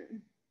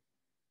can.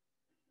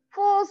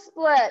 Full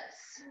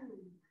splits.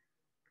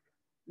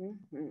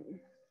 Mm-hmm.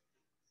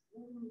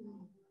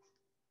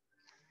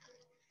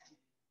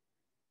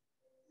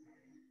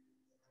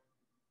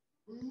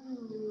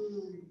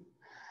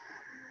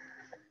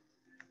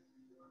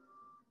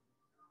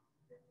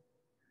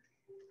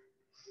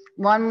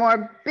 One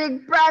more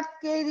big breath,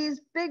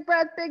 ladies. Big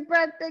breath, big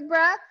breath, big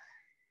breath.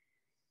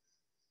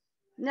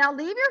 Now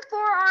leave your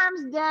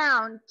forearms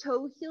down,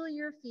 toe heel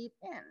your feet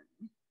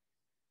in.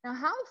 Now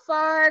how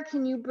far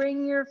can you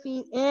bring your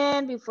feet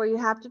in before you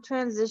have to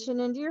transition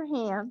into your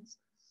hands?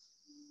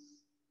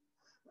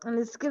 And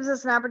this gives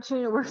us an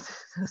opportunity to work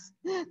through those.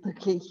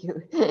 Look at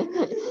you.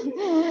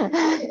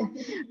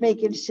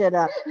 Making shit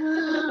up.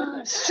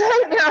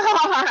 Straighten your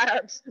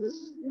arms.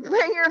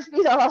 Bring your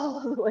feet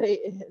all the way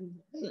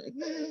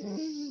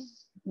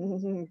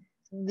in.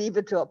 Leave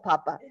it to a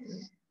papa.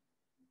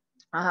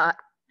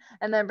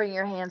 And then bring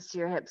your hands to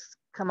your hips.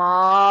 Come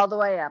all the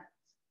way up.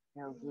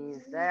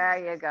 Yogis,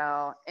 there you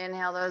go.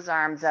 Inhale those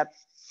arms up.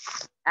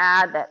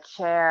 Add that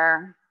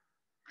chair.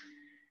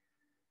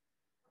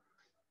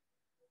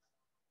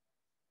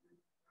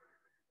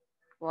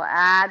 We'll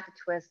add the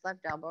twist, left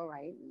elbow,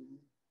 right.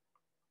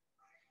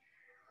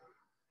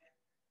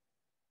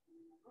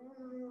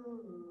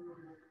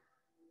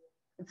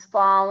 It's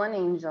fallen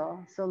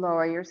angel, so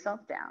lower yourself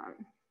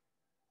down.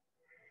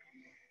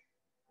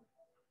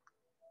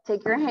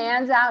 Take your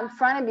hands out in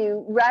front of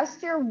you.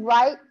 Rest your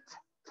right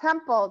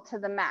temple to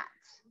the mat.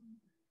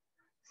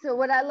 So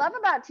what I love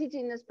about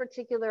teaching this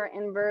particular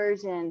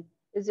inversion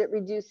is it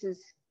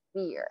reduces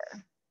fear.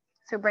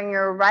 So bring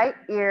your right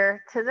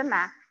ear to the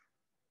mat.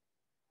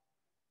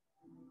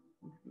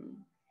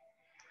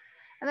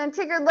 And then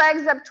take your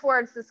legs up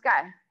towards the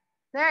sky.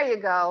 There you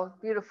go.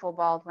 Beautiful,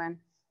 Baldwin.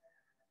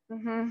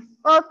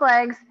 Both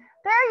legs.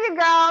 There you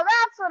go.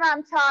 That's what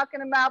I'm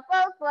talking about.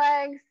 Both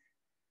legs.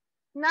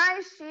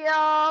 Nice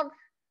shield.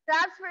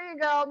 That's where you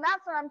go.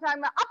 That's what I'm talking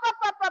about. Up, up,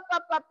 up, up,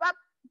 up, up, up.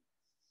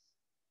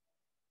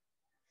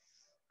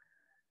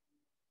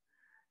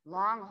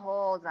 Long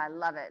holds. I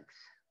love it.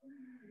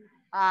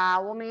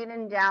 We'll meet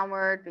in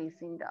downward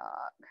facing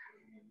dog.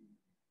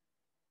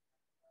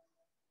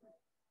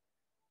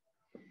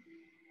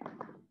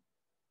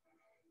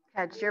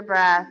 Catch your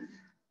breath.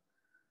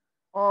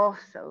 Oh,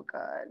 so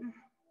good.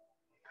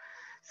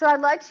 So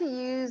I'd like to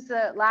use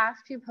the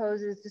last few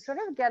poses to sort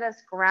of get us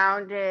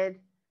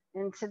grounded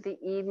into the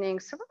evening.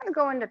 So we're going to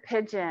go into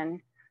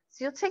pigeon.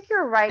 So you'll take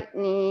your right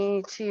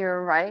knee to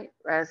your right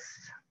wrist.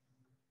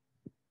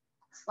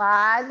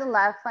 Slide the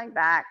left leg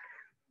back.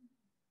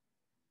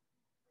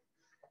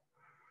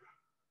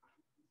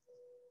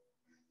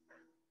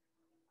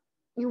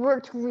 You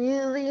worked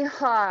really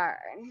hard.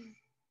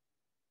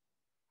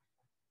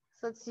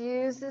 So let's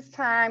use this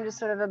time to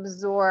sort of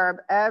absorb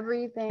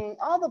everything,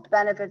 all the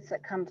benefits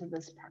that come to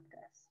this practice.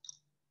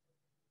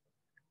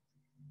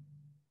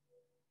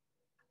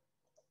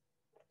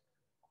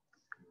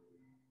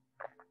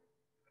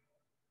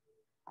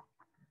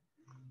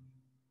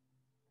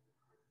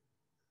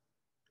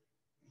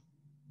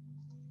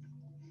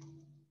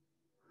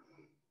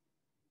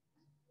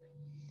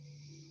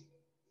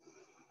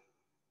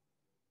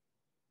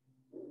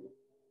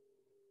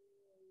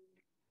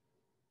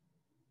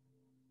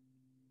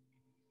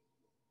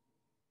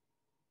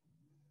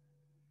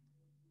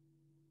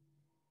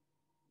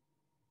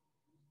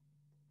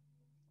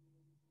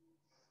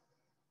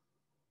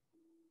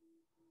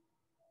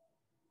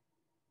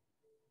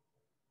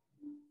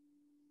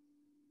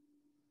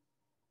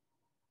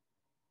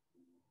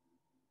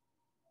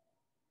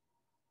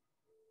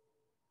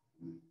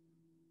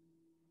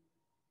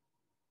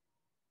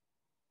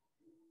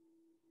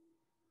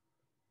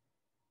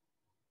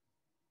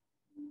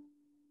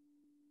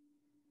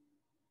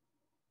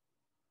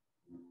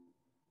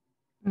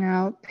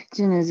 Now,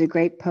 pigeon is a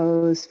great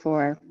pose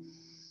for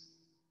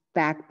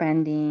back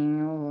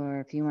bending, or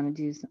if you want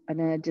to do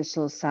an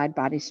additional side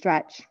body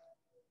stretch.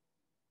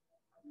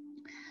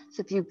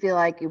 So if you feel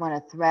like you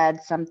want to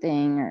thread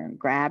something or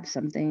grab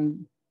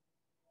something,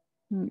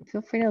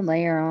 feel free to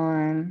layer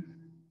on.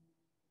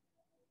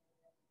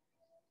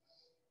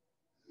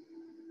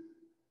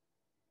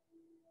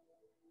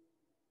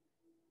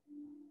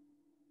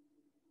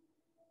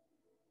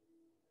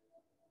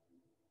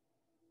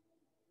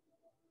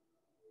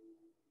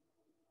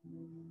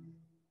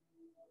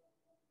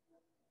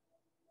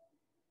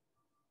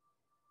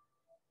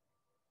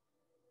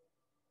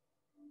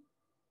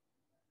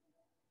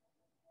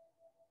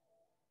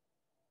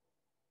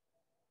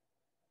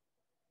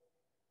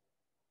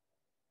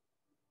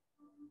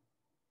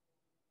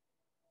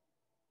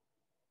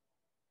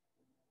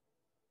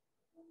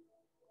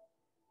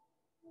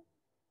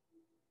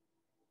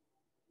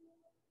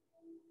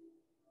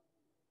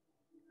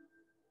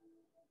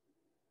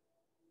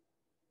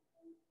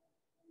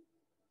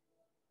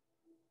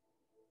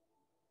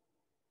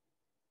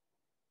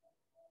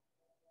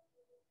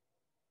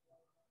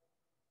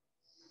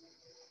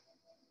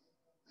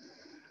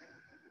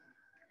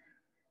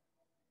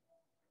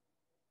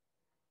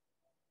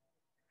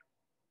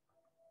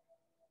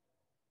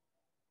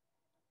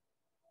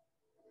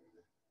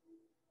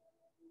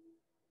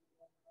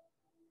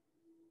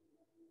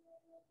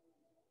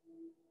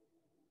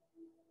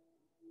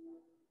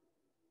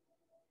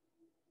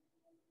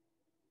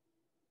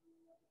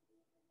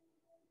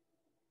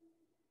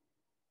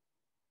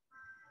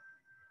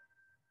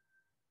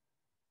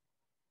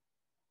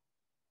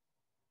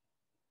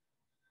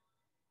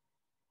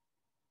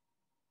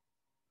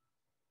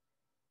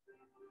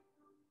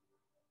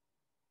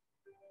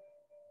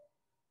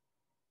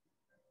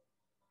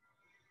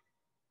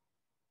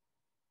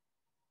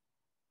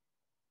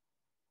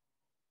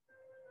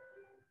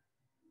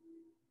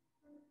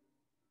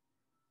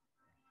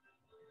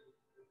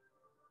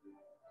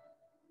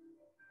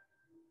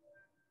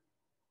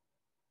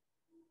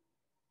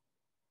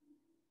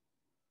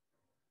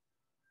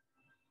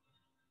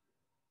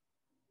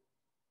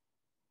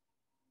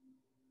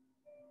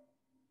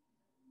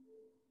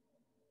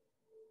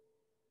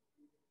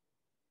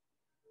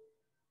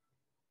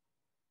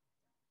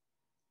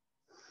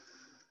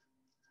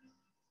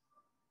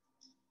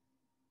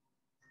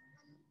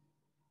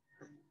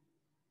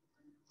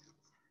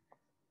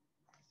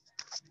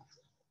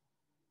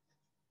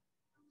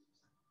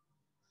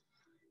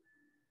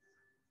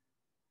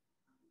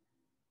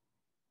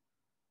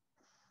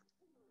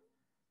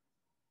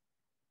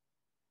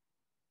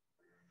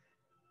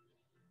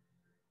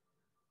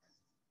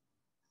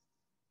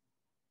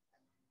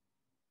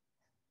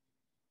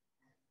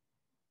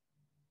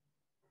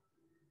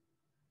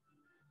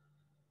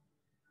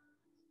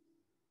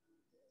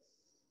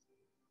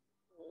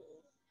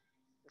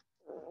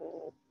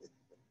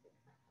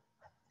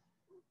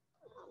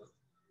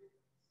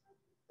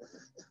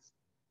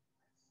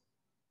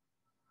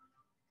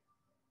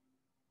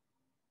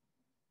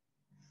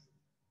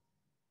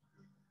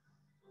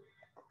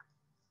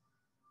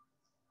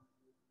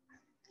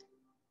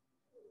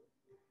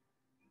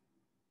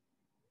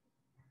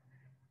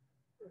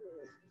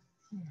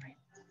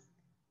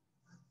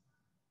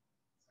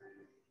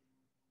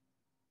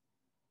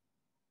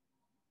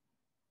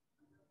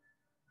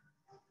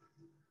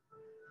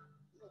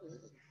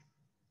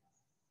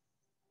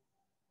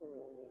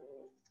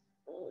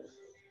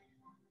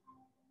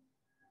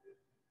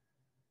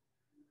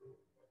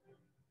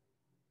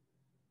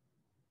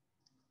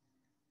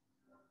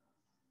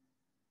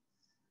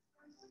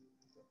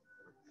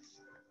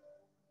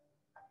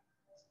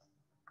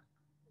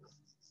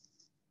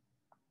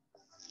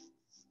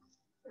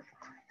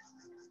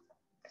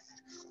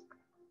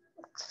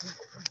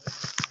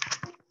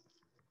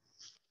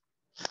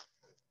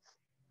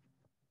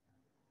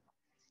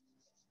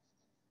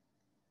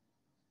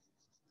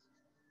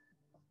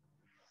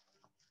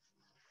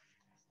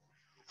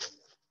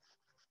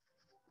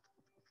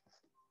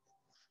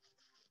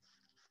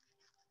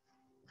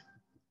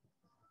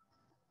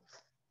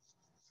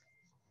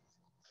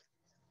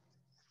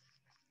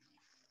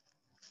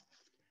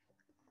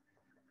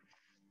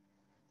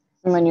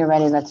 And when you're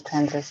ready, let's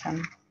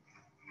transition.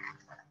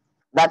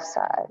 Left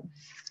side.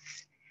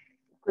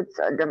 Good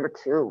side number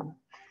 2.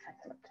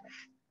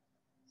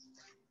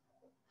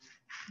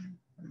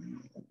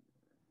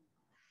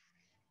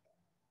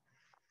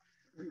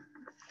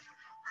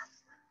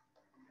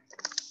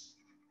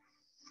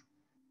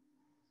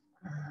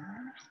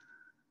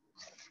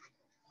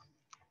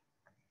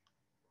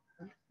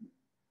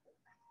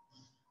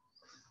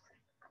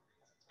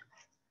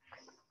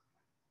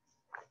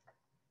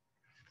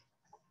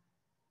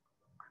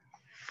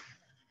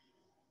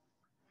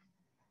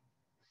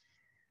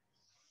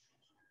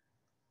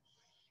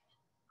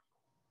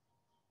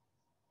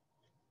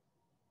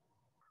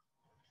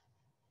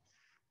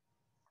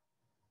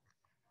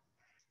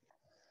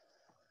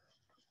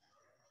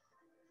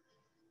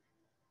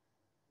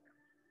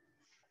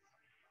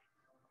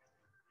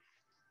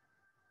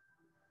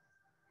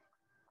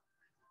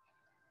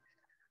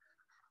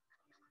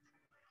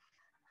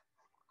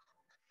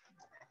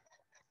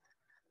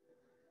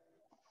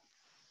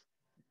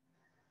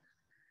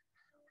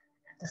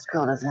 This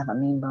girl doesn't have a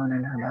mean bone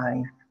in her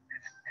body.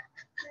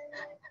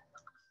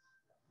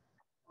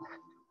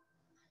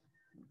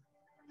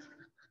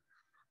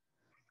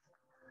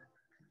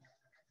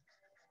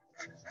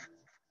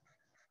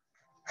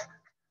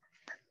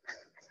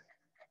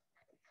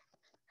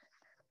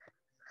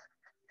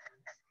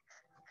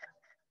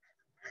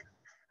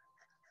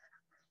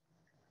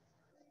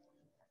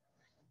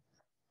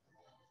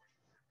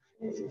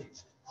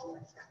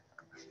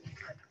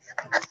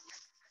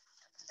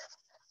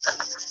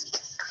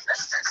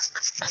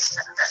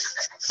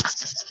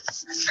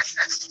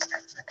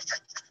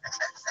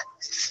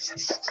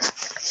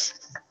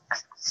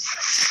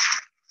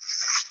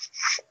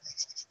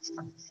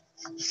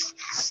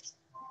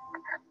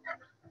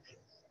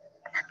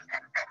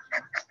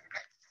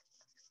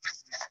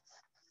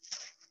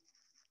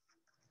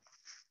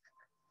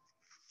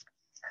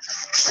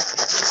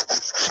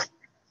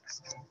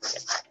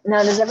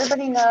 Now, does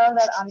everybody know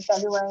that on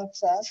February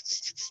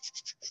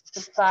 6th,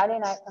 the Friday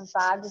night from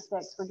 5 to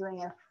 6, we're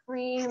doing a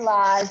free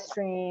live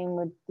stream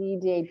with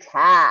DJ Taz.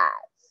 I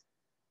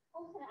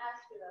was going to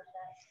ask you about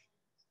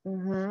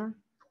that.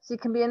 So you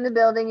can be in the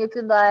building if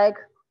you'd like.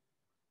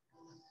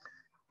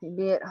 You can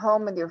be at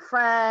home with your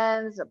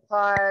friends, a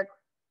park.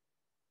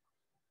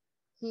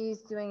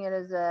 He's doing it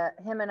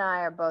him and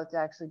I are both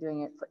actually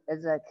doing it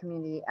as a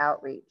community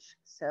outreach.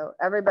 So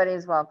everybody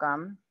is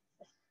welcome.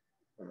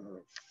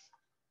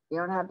 You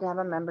don't have to have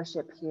a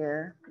membership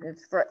here.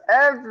 It's for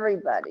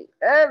everybody.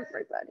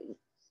 Everybody.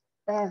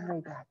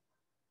 Everybody.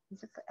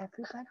 Is it for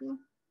everybody?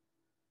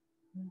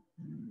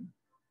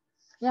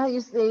 Yeah,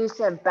 they used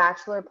to have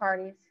bachelor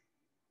parties.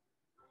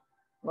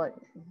 What?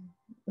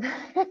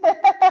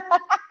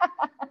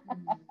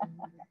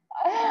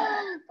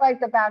 Like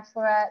the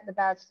Bachelorette, the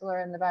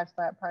Bachelor, and the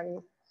Bachelorette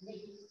parties.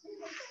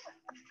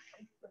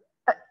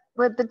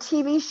 But the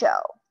TV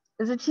show.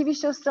 Is the TV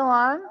show still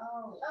on?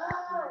 Oh.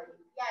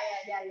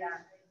 Yeah.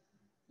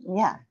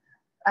 Yeah.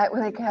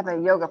 Well, they could have a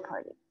yoga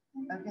party.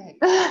 Okay.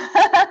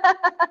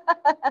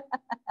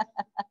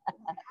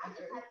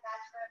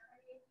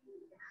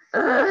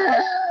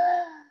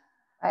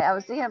 I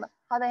was thinking about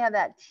how they have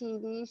that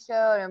TV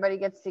show and everybody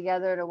gets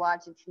together to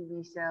watch a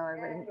TV show.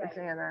 Everybody gets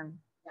together.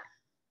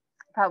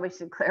 Probably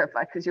should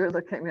clarify because you were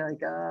looking at me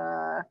like,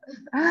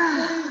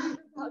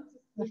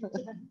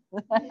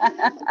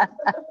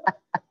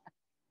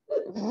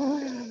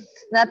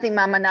 Nothing,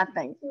 Mama,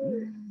 nothing.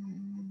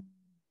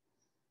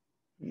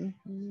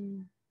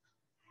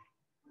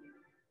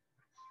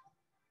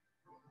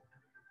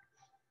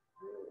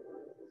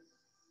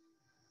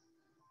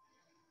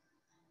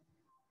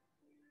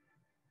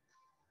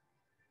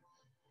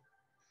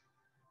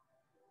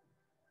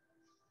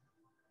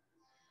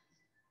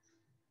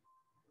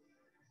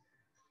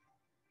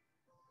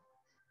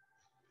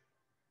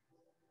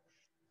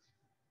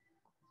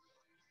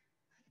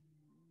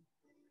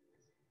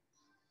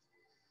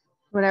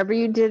 Whatever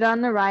you did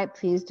on the right,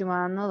 please do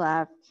on the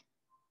left.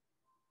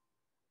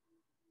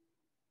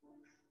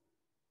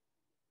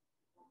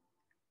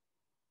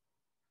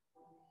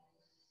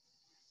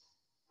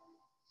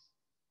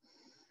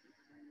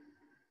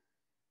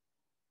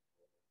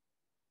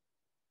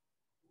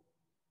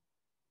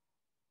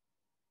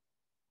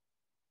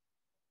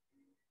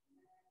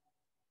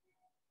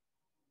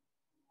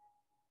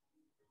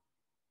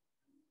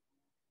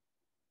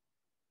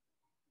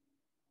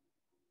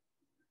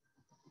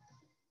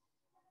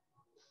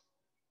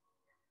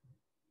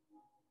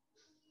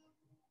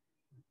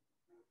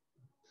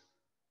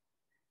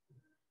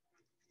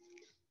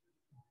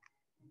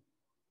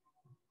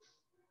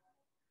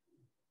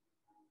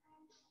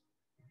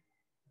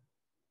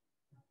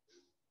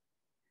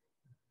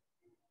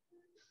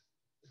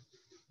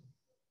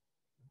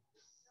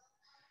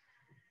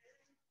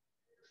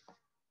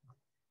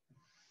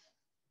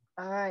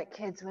 All right,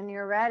 kids, when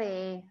you're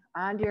ready,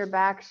 onto your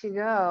backs you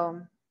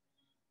go.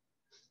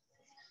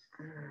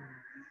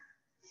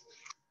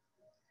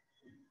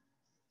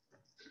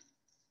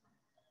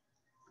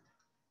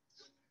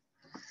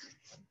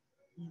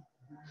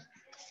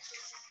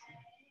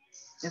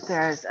 If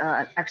there's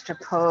an extra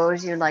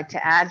pose you'd like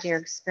to add to your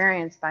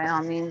experience, by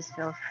all means,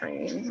 feel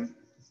free.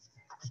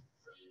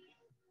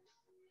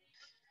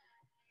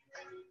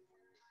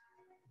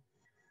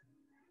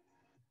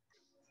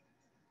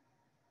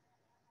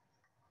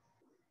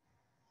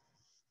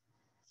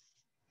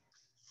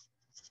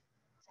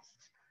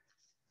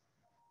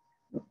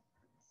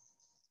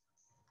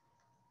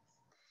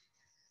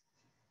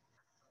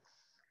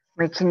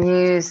 We can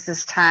use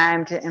this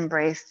time to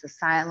embrace the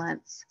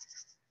silence.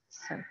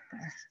 So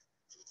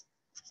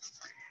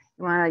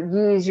you want to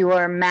use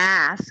your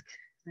mask,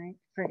 right,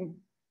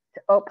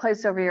 to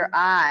place over your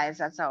eyes.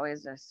 That's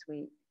always a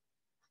sweet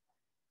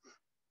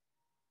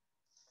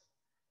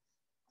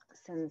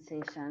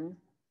sensation.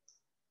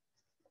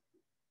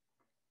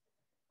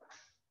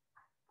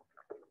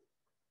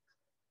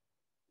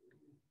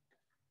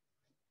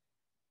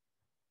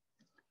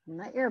 And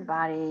let your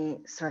body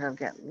sort of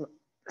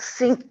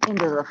sink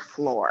into the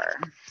floor.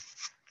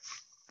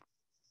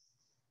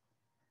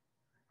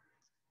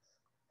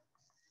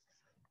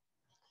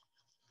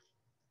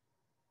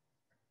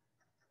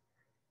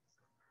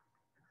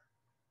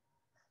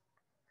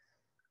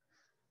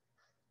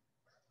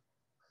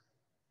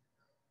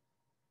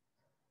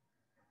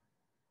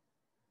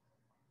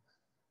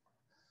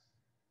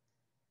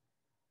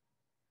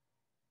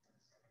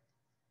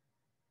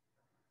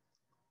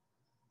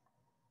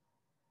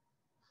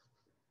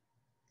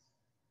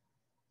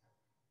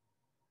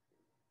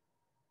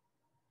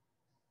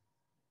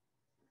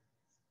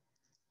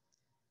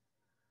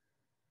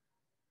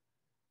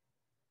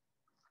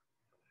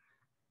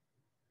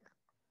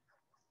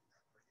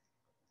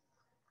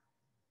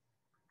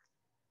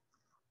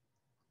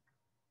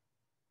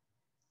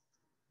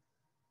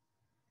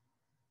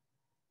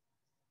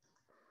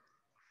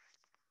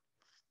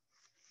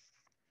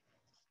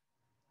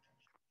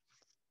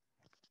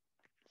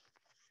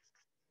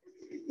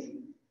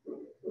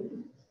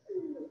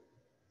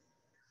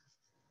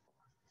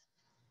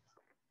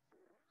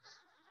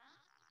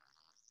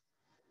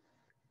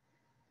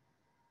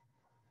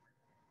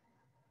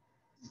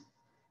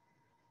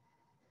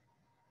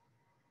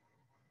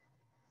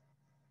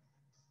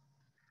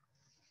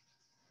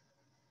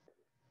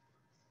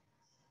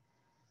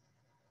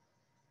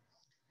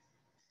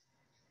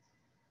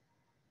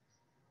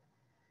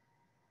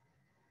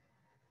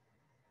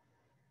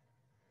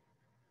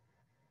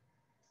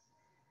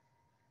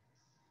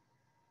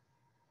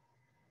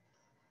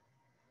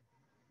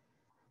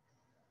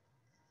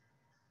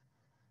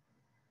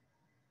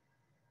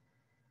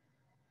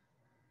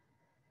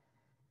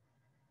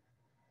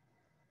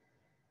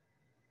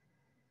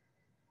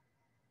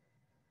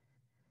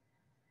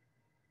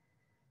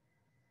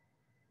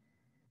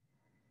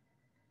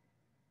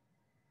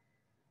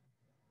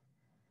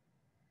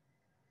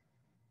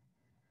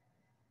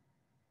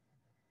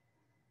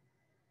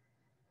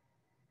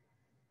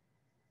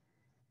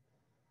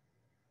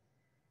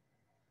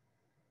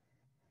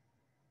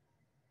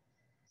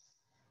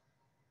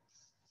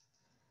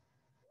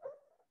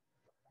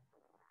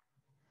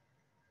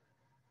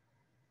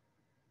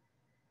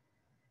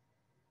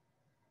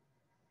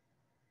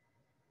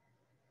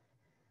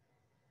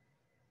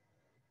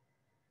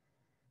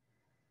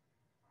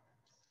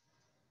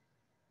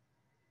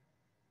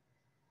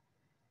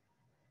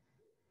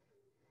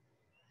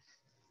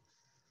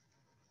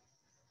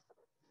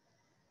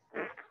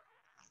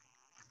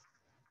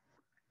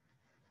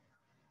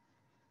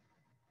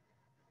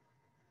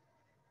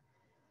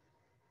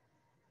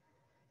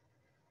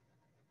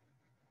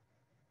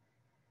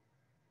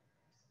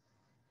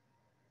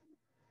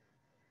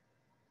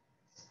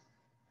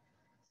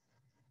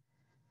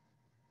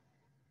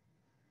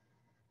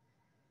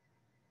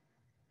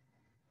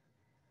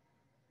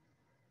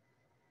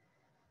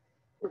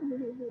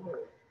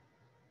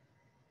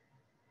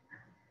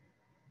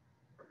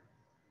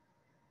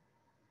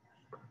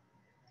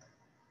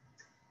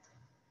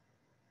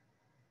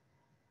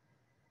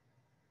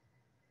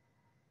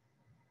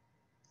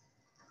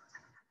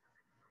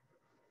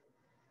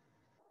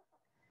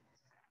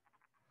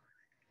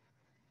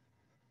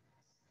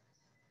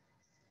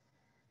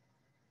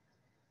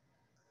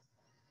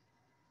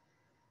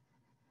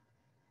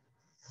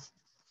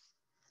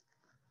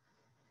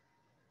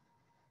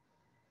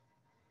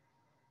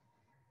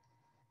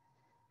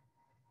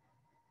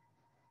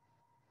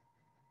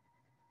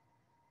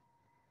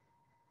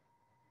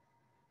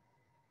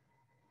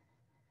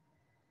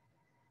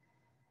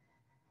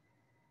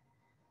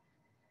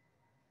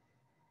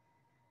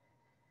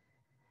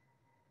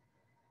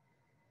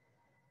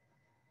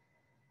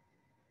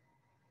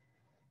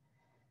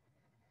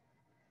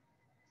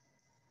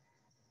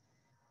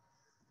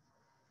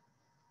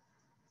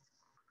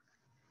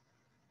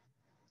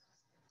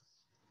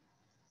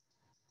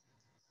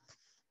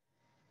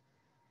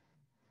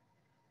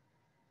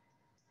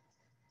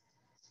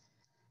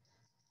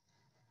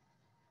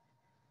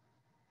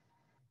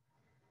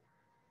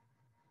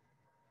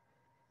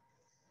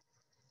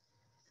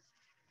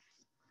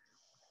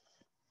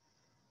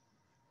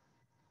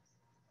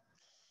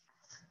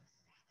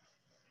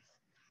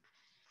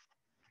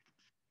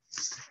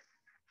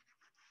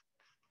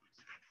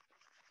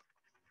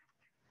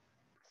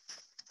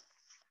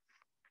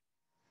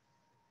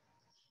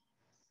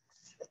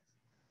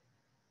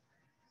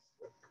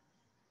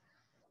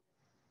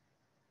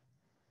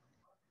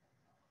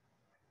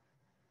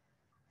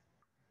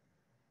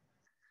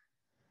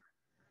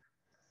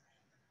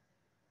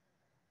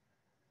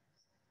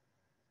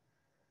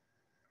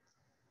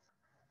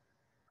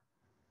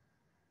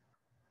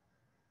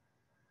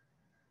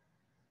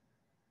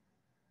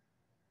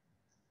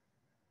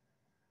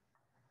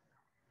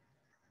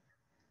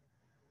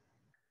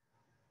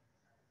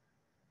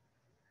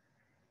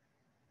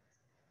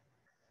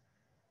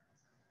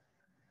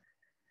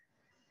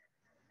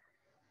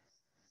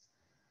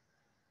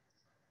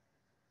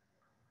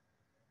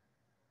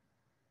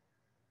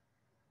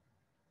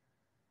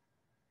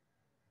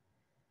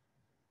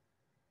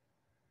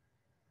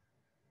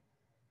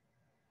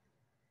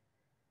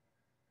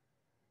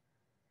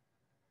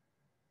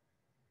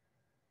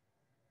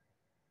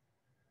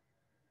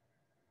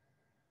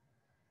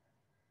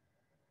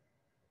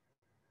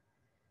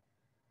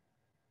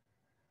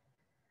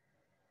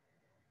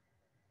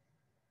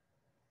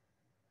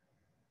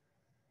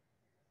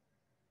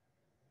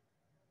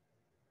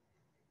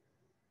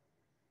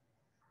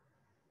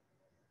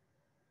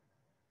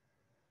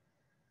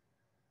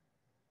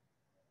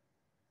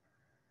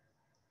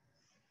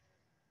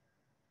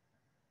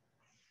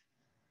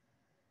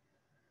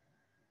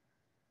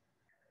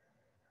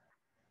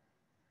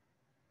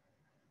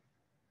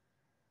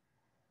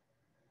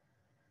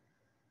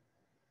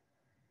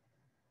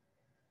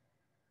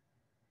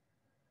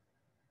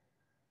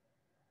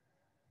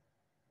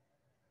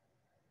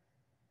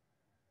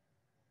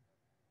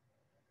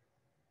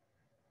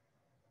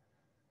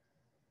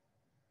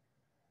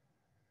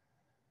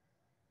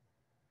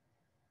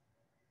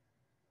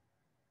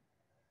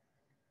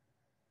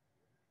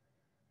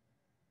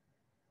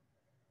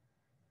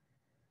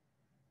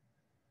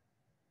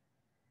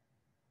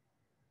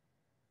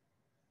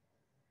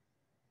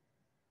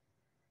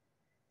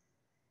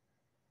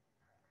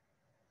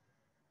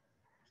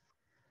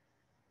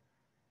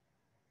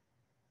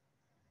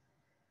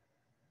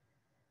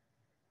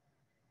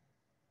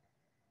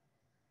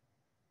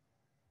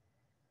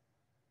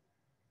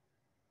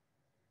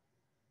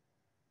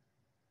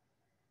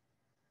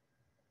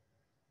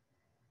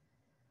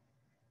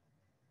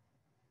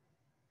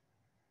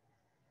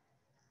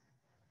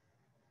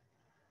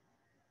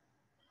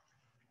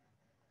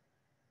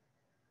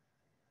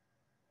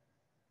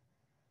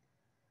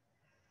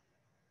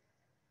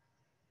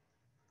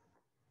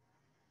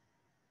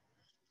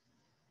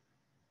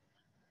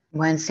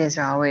 Wednesdays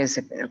are always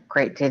a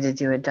great day to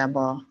do a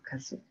double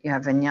because you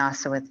have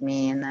vinyasa with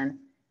me and then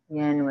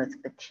yin with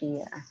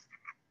Bachia.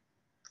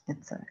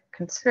 It's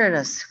considered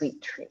a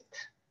sweet treat.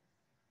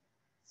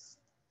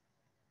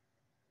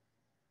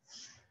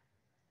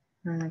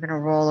 And we're going to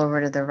roll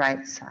over to the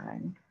right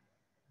side.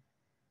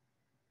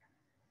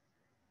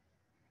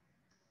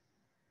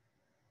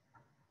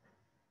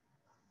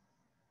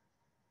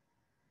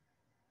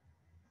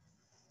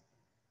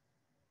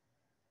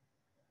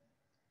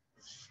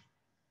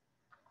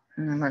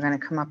 And then we're going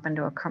to come up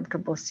into a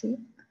comfortable seat.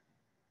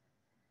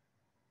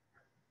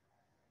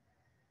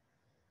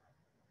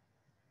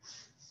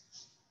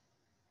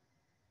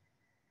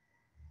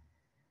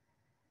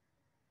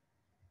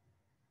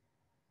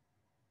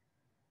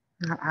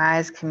 Our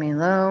eyes can be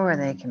low or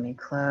they can be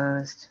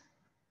closed.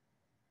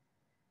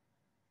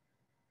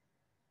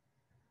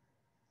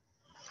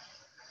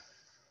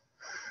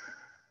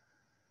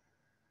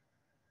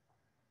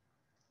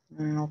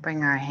 And we'll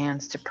bring our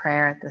hands to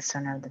prayer at the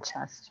center of the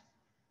chest.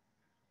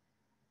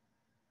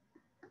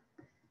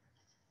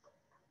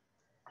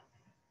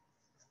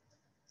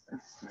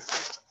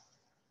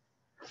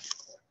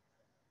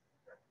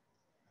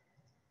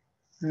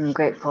 I'm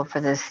grateful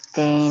for this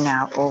day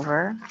now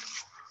over.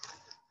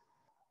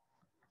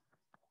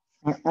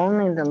 And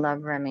only the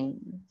love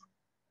remains.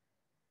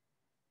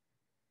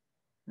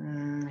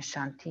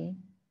 Shanti,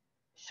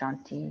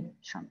 Shanti,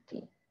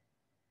 Shanti.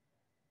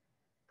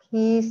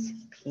 Peace,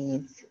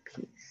 peace,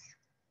 peace.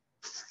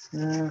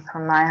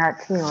 From my heart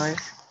to yours,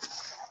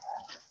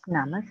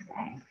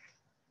 namaste.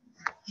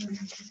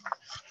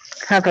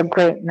 Have a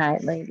great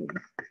night, ladies.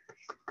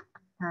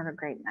 Have a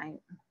great night.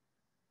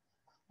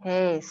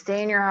 Hey,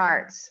 stay in your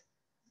hearts.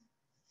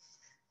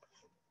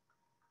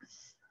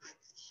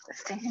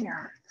 Stay in your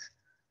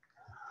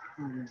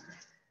hearts.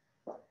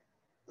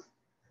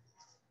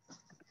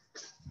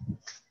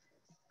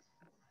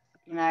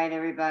 Good night,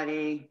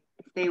 everybody.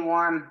 Stay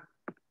warm.